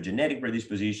 either their genetic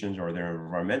predispositions or their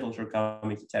environmental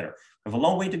shortcomings, et cetera. We have a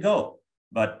long way to go,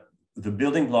 but the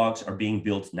building blocks are being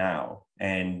built now.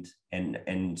 And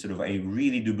sort of, I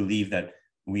really do believe that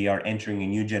we are entering a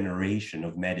new generation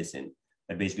of medicine,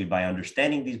 that basically by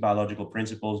understanding these biological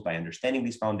principles, by understanding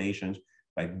these foundations,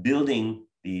 by building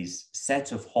these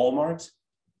sets of hallmarks,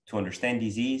 to understand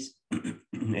disease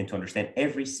and to understand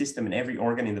every system and every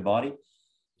organ in the body,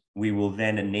 we will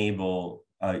then enable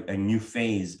a new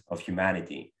phase of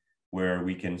humanity where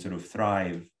we can sort of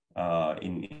thrive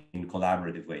in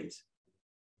collaborative ways.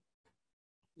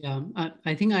 Yeah,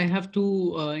 I think I have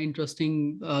two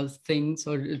interesting things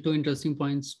or two interesting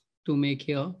points to make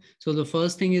here. So the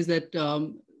first thing is that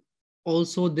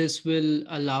also this will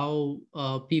allow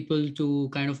people to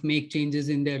kind of make changes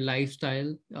in their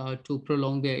lifestyle to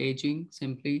prolong their aging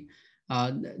simply.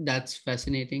 That's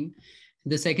fascinating.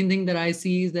 The second thing that I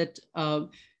see is that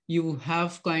you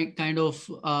have kind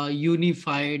of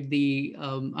unified the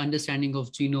understanding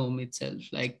of genome itself.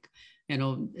 Like,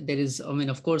 there is, I mean,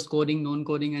 of course, coding,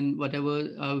 non-coding, and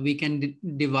whatever, we can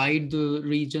divide the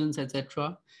regions,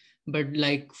 etc. But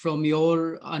like from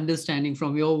your understanding,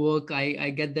 from your work,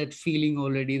 I get that feeling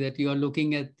already that you are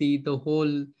looking at the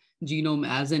whole genome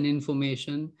as an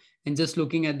information and just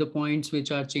looking at the points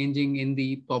which are changing in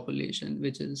the population,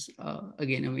 which is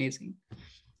again amazing.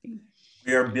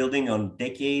 We are building on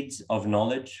decades of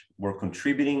knowledge. We're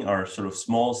contributing our sort of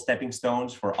small stepping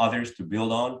stones for others to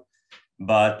build on.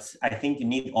 But I think you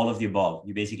need all of the above.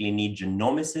 You basically need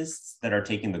genomicists that are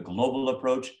taking the global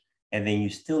approach. And then you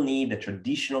still need the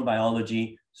traditional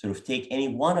biology, sort of take any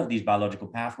one of these biological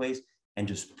pathways and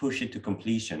just push it to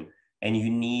completion. And you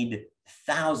need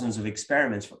thousands of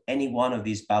experiments for any one of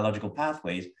these biological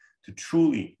pathways to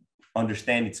truly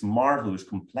understand its marvelous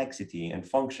complexity and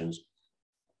functions.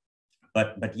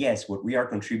 But yes, what we are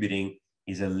contributing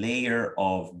is a layer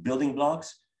of building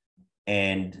blocks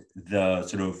and the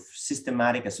sort of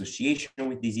systematic association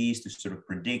with disease to sort of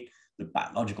predict the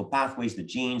biological pathways, the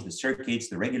genes, the circuits,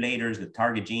 the regulators, the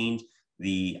target genes,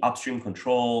 the upstream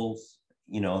controls,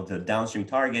 the downstream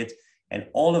targets, and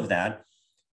all of that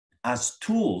as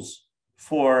tools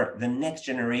for the next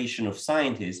generation of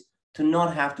scientists to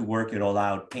not have to work it all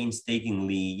out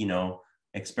painstakingly,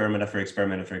 experiment after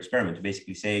experiment after experiment, to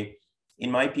basically say, in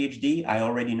my PhD, I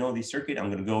already know this circuit. I'm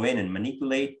going to go in and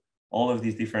manipulate all of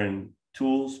these different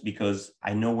tools because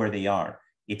I know where they are.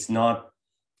 It's not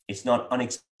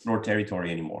unexplored territory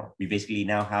anymore. We basically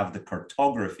now have the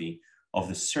cartography of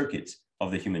the circuits of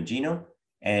the human genome,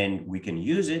 and we can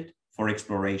use it for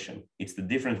exploration. It's the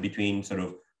difference between sort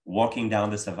of walking down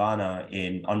the savannah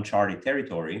in uncharted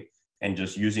territory and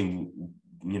just using,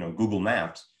 Google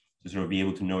Maps to sort of be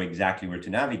able to know exactly where to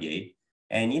navigate.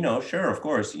 And, sure, of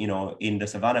course, in the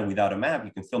savannah without a map,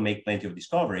 you can still make plenty of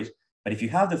discoveries. But if you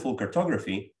have the full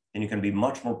cartography, then you can be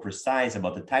much more precise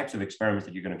about the types of experiments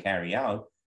that you're going to carry out.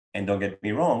 And don't get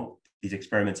me wrong, these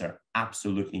experiments are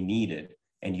absolutely needed.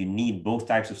 And you need both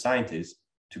types of scientists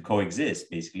to coexist,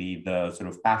 basically the sort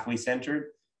of pathway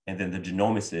centered, and then the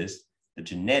genomicists, the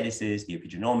geneticists, the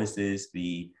epigenomicists,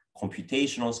 the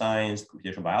computational science,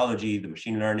 computational biology, the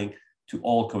machine learning, to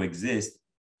all coexist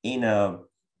in a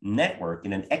network,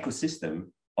 in an ecosystem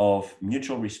of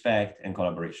mutual respect and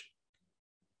collaboration.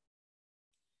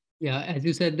 Yeah, as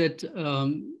you said that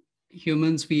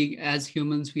as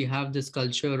humans, we have this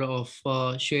culture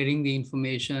of sharing the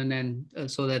information, and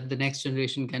so that the next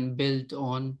generation can build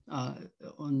on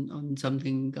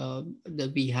something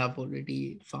that we have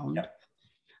already found.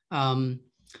 Yeah.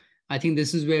 I think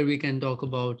this is where we can talk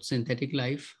about synthetic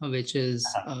life, which is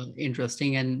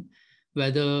interesting, and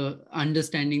whether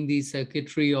understanding the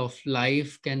circuitry of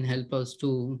life can help us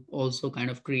to also kind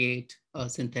of create a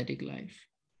synthetic life.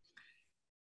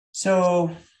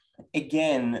 So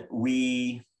again,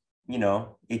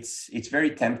 it's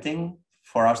very tempting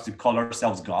for us to call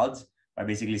ourselves gods by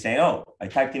basically saying, oh, I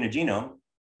typed in a genome,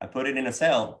 I put it in a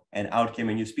cell, and out came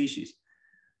a new species.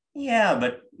 Yeah,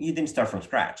 but you didn't start from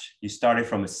scratch. You started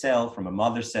from a cell, from a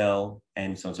mother cell,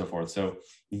 and so on and so forth. So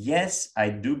yes, I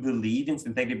do believe in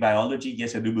synthetic biology.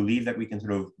 Yes, I do believe that we can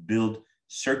sort of build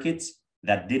circuits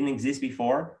that didn't exist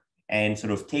before and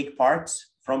sort of take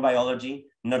parts from biology,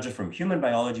 not just from human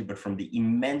biology, but from the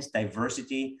immense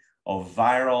diversity of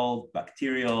viral,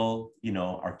 bacterial,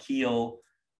 archaeal,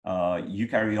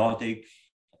 eukaryotic,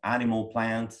 animal,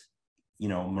 plant,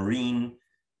 marine,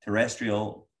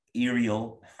 terrestrial,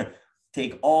 aerial,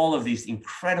 take all of this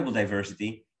incredible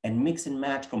diversity and mix and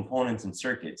match components and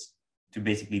circuits to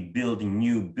basically build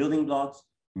new building blocks,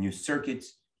 new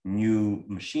circuits, new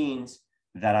machines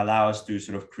that allow us to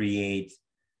sort of create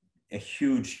a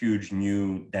huge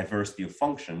new diversity of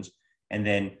functions. And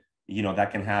then,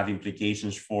 that can have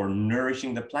implications for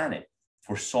nourishing the planet,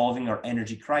 for solving our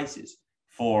energy crisis,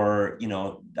 for,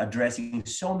 addressing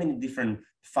so many different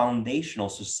foundational,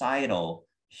 societal,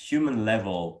 human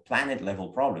level, planet level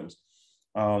problems.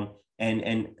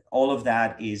 And all of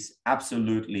that is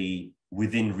absolutely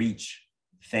within reach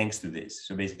thanks to this.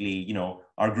 So basically,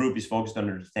 our group is focused on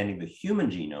understanding the human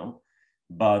genome,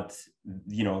 but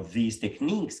these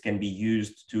techniques can be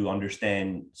used to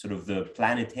understand sort of the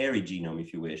planetary genome,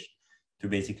 if you wish, to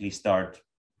basically start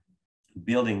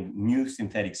building new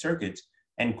synthetic circuits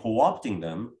and co-opting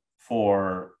them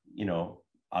for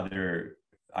other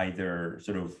either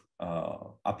sort of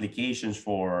applications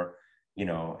for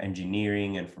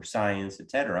engineering and for science,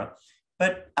 etc.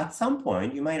 But at some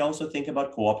point, you might also think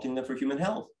about co-opting them for human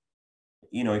health.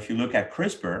 If you look at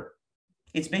CRISPR,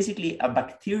 it's basically a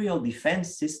bacterial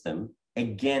defense system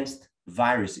against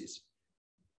viruses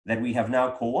that we have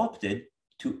now co-opted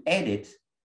to edit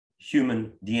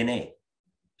human DNA.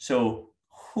 So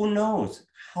who knows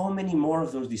how many more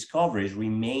of those discoveries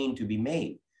remain to be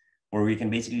made, where we can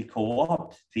basically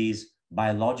co-opt these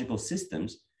biological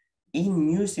systems in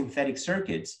new synthetic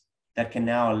circuits that can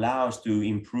now allow us to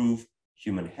improve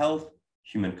human health,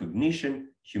 human cognition,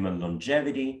 human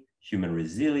longevity, human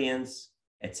resilience,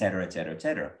 et cetera, et cetera, et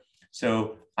cetera.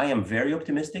 So I am very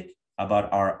optimistic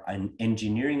about our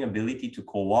engineering ability to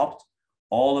co-opt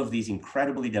all of these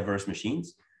incredibly diverse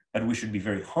machines, but we should be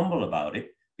very humble about it,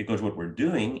 because what we're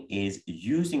doing is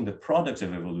using the products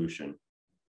of evolution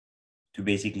to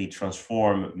basically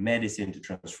transform medicine, to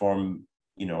transform,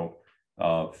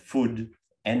 food,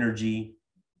 energy,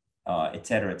 et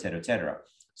cetera, et cetera, et cetera.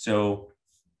 So,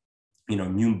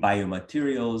 new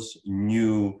biomaterials,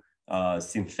 new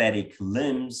synthetic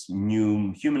limbs,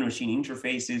 new human-machine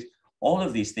interfaces, all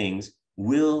of these things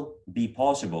will be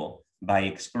possible by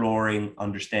exploring,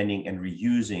 understanding, and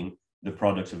reusing the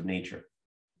products of nature.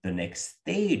 The next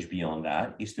stage beyond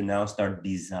that is to now start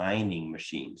designing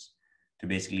machines, to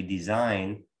basically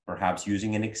design, perhaps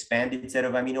using an expanded set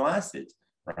of amino acids,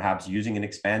 perhaps using an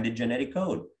expanded genetic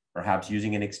code, perhaps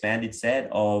using an expanded set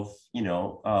of,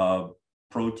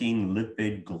 protein,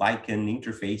 lipid, glycan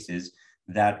interfaces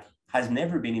that has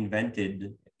never been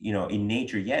invented, in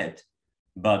nature yet,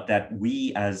 but that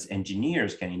we as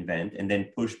engineers can invent and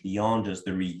then push beyond just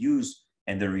the reuse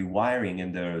and the rewiring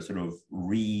and the sort of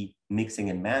remixing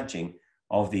and matching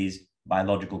of these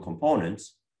biological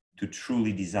components to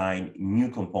truly design new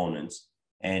components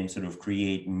and sort of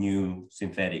create new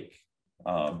synthetic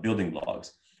building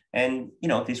blocks. And,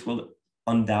 this will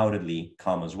undoubtedly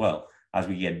come as well. As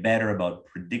we get better about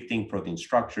predicting protein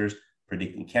structures,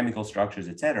 predicting chemical structures,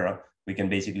 et cetera, we can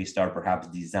basically start perhaps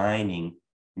designing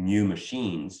new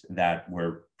machines that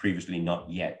were previously not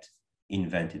yet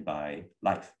invented by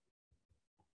life.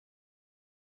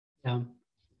 Yeah.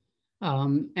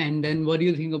 And then what do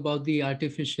you think about the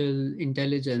artificial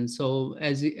intelligence? So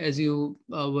as you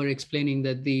were explaining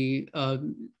that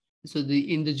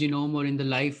in the genome or in the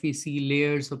life, we see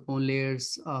layers upon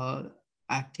layers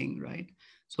acting, right?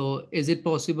 So is it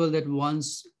possible that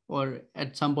once or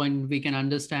at some point we can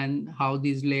understand how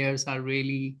these layers are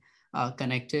really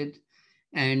connected?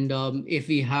 And if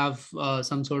we have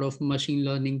some sort of machine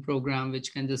learning program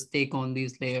which can just take on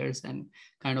these layers and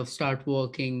kind of start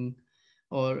working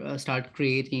or start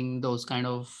creating those kind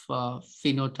of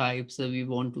phenotypes that we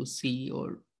want to see,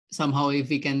 or somehow if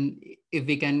we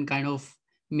can kind of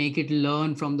make it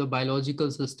learn from the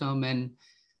biological system and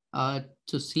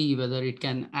to see whether it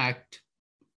can act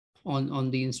on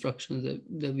the instructions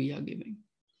that we are giving.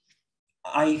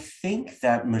 I think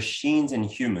that machines and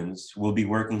humans will be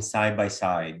working side by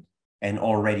side and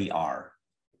already are.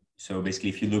 So basically,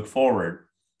 if you look forward,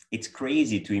 it's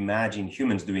crazy to imagine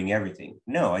humans doing everything.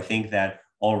 No, I think that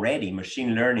already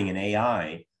machine learning and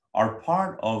AI are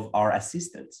part of our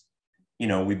assistants.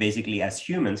 We basically, as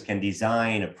humans, can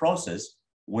design a process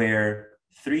where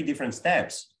 3 different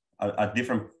steps at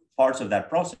different parts of that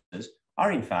process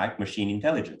are in fact machine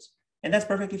intelligence. And that's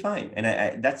perfectly fine.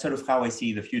 And that's sort of how I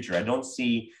see the future. I don't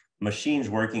see machines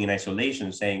working in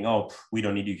isolation saying, oh, we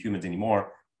don't need you humans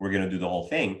anymore, we're going to do the whole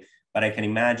thing. But I can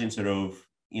imagine sort of,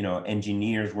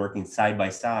 engineers working side by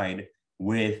side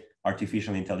with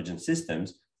artificial intelligence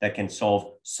systems that can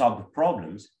solve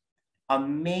sub-problems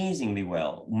amazingly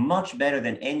well, much better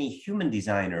than any human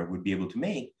designer would be able to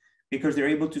make, because they're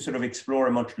able to sort of explore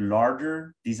a much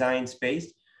larger design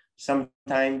space,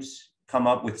 sometimes come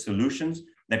up with solutions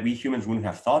that we humans wouldn't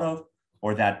have thought of,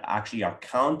 or that actually are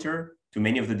counter to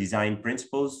many of the design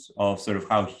principles of sort of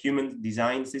how humans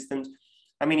design systems.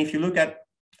 I mean, if you look at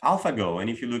AlphaGo and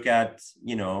if you look at,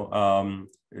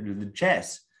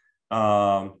 chess,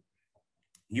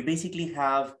 you basically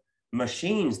have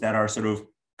machines that are sort of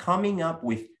coming up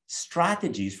with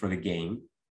strategies for the game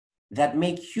that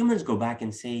make humans go back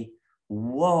and say,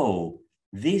 whoa,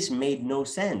 this made no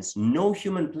sense. No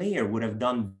human player would have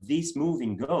done this move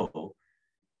in Go.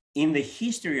 In the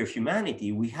history of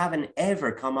humanity, we haven't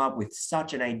ever come up with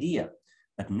such an idea.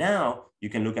 But now you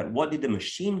can look at what did the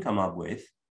machine come up with,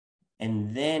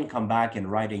 and then come back and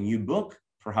write a new book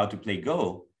for how to play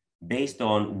Go based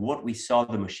on what we saw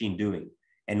the machine doing.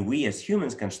 And we as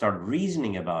humans can start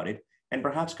reasoning about it and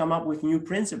perhaps come up with new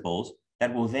principles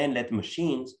that will then let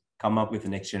machines come up with the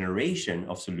next generation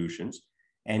of solutions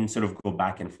and sort of go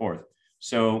back and forth.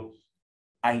 So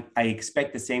I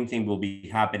expect the same thing will be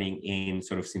happening in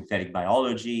sort of synthetic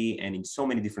biology and in so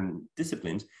many different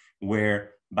disciplines,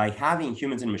 where by having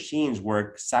humans and machines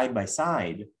work side by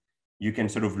side, you can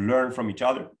sort of learn from each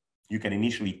other. You can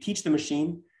initially teach the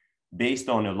machine based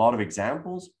on a lot of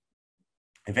examples,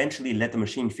 eventually let the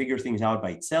machine figure things out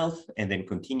by itself and then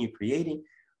continue creating,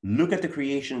 look at the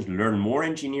creations, learn more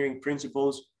engineering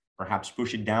principles, perhaps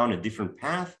push it down a different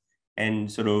path,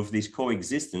 and sort of this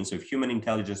coexistence of human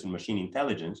intelligence and machine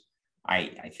intelligence,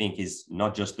 I think is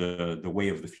not just the way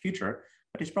of the future,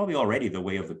 but it's probably already the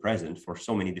way of the present for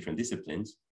so many different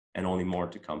disciplines, and only more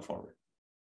to come forward.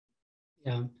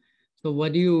 Yeah. So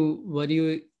what do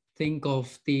you think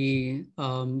of the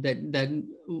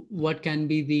what can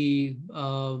be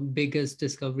the biggest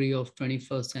discovery of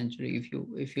 21st century,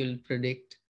 if you'll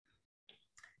predict?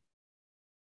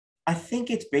 I think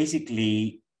it's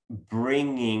basically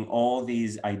bringing all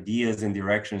these ideas and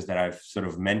directions that I've sort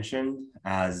of mentioned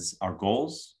as our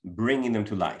goals, bringing them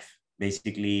to life.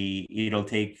 Basically, it'll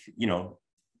take,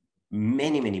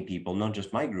 many people, not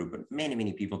just my group, but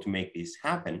many people to make this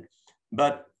happen.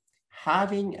 But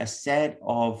having a set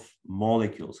of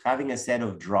molecules, having a set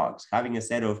of drugs, having a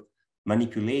set of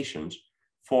manipulations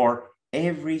for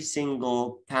every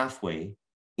single pathway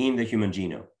in the human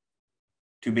genome,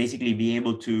 to basically be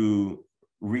able to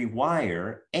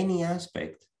rewire any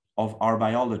aspect of our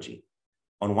biology.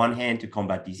 On one hand, to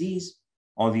combat disease,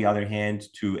 on the other hand,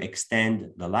 to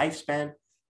extend the lifespan,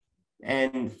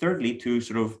 and thirdly, to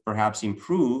sort of perhaps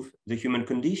improve the human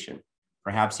condition,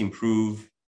 perhaps improve,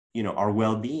 our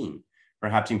well-being,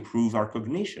 perhaps improve our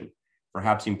cognition,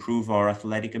 perhaps improve our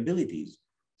athletic abilities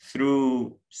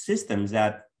through systems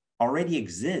that already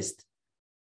exist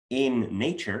in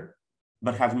nature,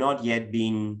 but have not yet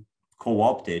been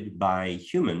co-opted by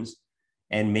humans,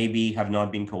 and maybe have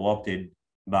not been co-opted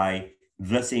by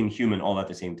the same human all at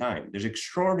the same time. There's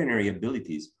extraordinary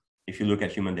abilities if you look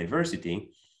at human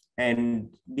diversity, and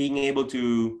being able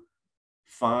to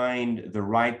find the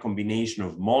right combination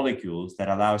of molecules that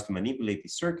allow us to manipulate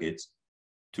these circuits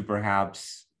to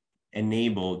perhaps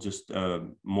enable just a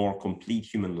more complete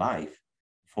human life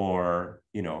for,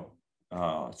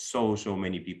 so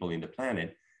many people in the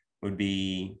planet would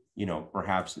be,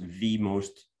 perhaps the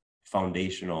most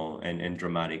foundational and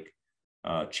dramatic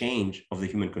change of the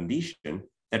human condition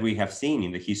that we have seen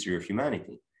in the history of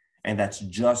humanity. And that's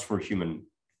just for human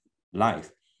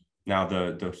life. Now,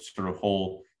 the sort of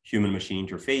whole human-machine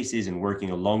interfaces and working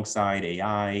alongside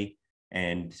AI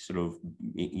and sort of,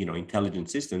 intelligent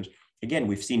systems. Again,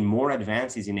 we've seen more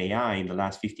advances in AI in the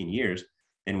last 15 years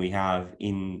than we have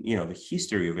in, the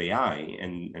history of AI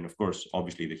and of course,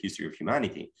 obviously the history of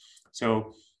humanity.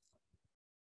 So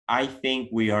I think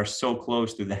we are so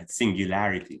close to that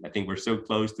singularity. I think we're so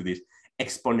close to this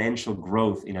exponential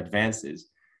growth in advances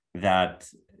that,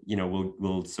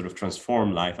 will sort of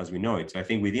transform life as we know it. So I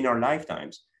think within our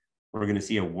lifetimes, we're going to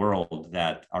see a world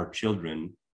that our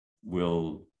children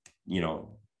will,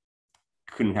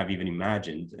 couldn't have even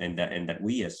imagined, and that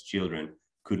we as children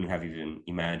couldn't have even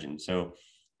imagined. So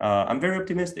I'm very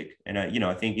optimistic, and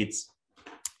I think it's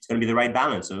going to be the right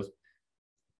balance of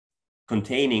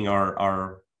containing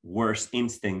our worst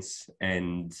instincts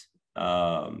and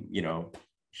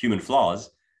human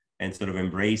flaws, and sort of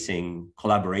embracing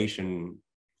collaboration,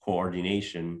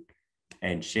 coordination,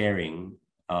 and sharing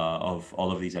of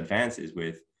all of these advances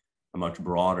with a much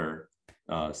broader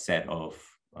set of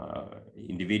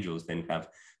individuals than have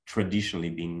traditionally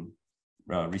been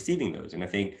receiving those. And I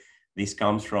think this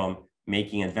comes from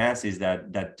making advances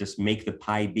that just make the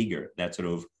pie bigger, that sort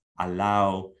of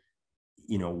allow,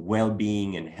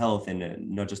 well-being and health, and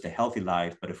not just a healthy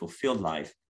life, but a fulfilled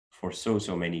life for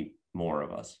so many more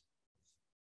of us.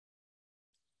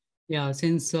 Yeah,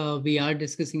 since we are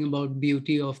discussing about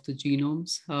beauty of the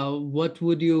genomes, what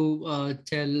would you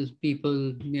tell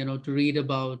people, to read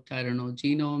about, I don't know,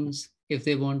 genomes, if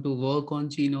they want to work on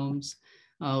genomes?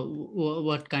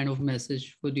 What kind of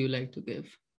message would you like to give?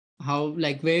 How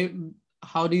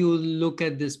do you look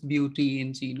at this beauty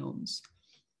in genomes?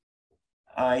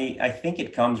 I think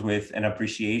it comes with an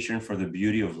appreciation for the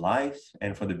beauty of life,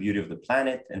 and for the beauty of the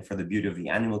planet, and for the beauty of the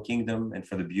animal kingdom, and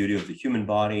for the beauty of the human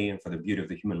body, and for the beauty of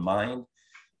the human mind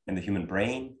and the human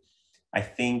brain. I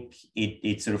think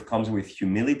it sort of comes with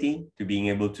humility, to being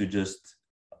able to just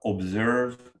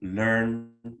observe,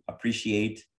 learn,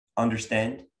 appreciate,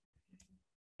 understand.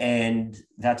 And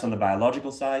that's on the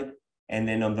biological side. And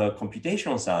then on the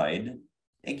computational side,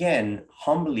 again,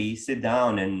 humbly sit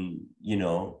down and,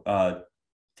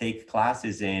 take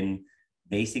classes in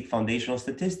basic foundational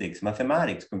statistics,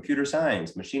 mathematics, computer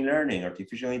science, machine learning,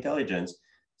 artificial intelligence,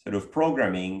 sort of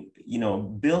programming,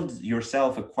 build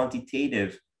yourself a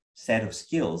quantitative set of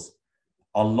skills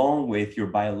along with your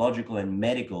biological and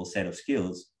medical set of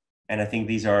skills. And I think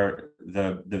these are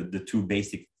the two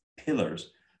basic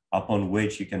pillars upon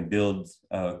which you can build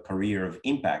a career of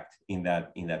impact in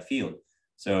that field.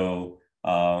 So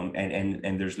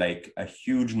and there's like a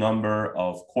huge number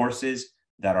of courses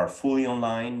that are fully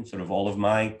online. Sort of all of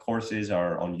my courses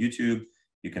are on YouTube.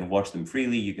 You can watch them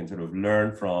freely. You can sort of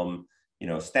learn from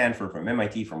Stanford, from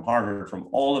MIT, from Harvard, from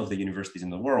all of the universities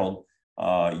in the world.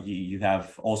 You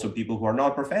have also people who are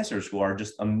not professors, who are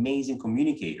just amazing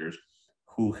communicators,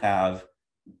 who have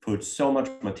put so much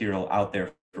material out there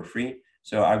for free.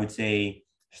 So I would say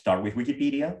start with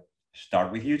Wikipedia,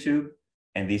 start with YouTube,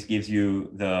 and this gives you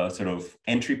the sort of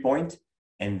entry point.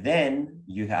 And then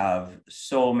you have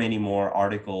so many more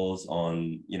articles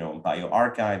on,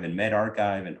 bioRxiv and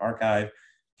medRxiv and arXiv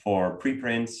for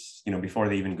preprints, before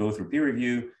they even go through peer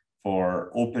review,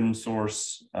 for open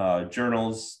source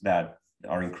journals that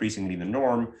are increasingly the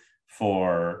norm,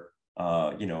 for,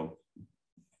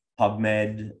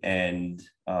 PubMed and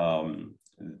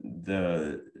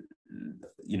the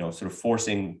sort of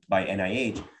forcing by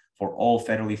NIH for all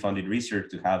federally funded research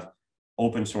to have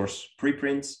open source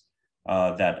preprints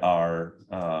that are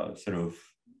sort of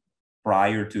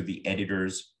prior to the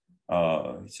editors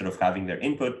sort of having their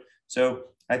input. So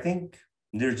I think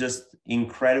there's just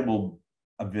incredible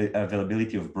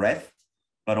availability of breadth,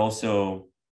 but also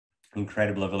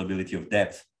incredible availability of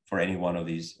depth for any one of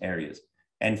these areas.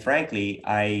 And frankly,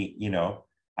 I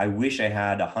wish I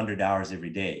had 100 hours every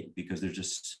day, because there's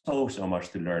just so much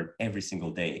to learn every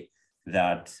single day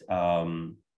that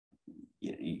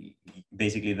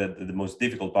basically the most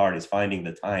difficult part is finding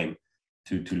the time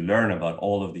to learn about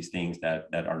all of these things that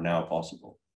are now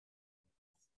possible.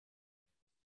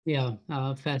 Yeah,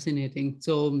 fascinating.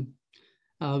 So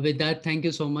with that, thank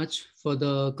you so much for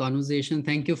the conversation.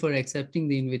 Thank you for accepting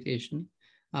the invitation.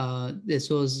 This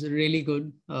was really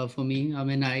good for me. I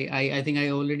mean, I think I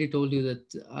already told you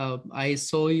that I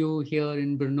saw you here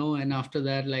in Brno, and after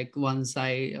that, like once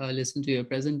I listened to your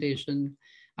presentation,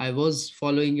 I was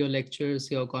following your lectures,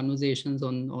 your conversations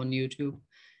on YouTube,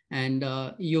 and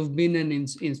you've been an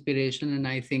inspiration, and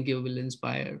I think you will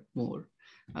inspire more.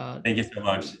 Thank you so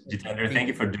much, Jitendra. Thank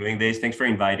you for doing this. Thanks for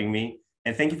inviting me.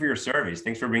 And thank you for your service.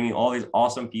 Thanks for bringing all these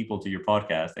awesome people to your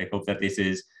podcast. I hope that this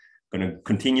is going to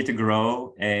continue to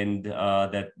grow, and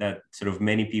that sort of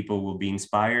many people will be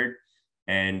inspired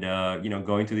and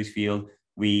go into this field.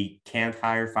 We can't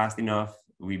hire fast enough.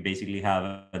 We basically have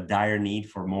a dire need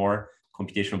for more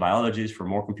computational biologists, for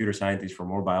more computer scientists, for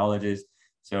more biologists.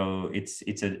 So it's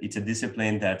a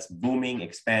discipline that's booming,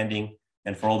 expanding.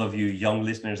 And for all of you young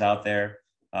listeners out there,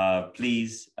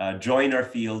 please join our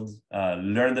field,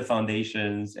 learn the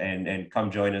foundations, and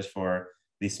come join us for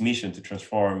this mission to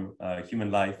transform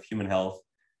human life, human health,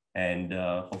 and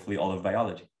hopefully all of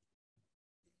biology.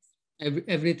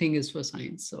 Everything is for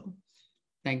science. So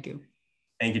thank you.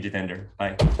 Thank you, Jitendra.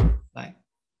 Bye. Bye.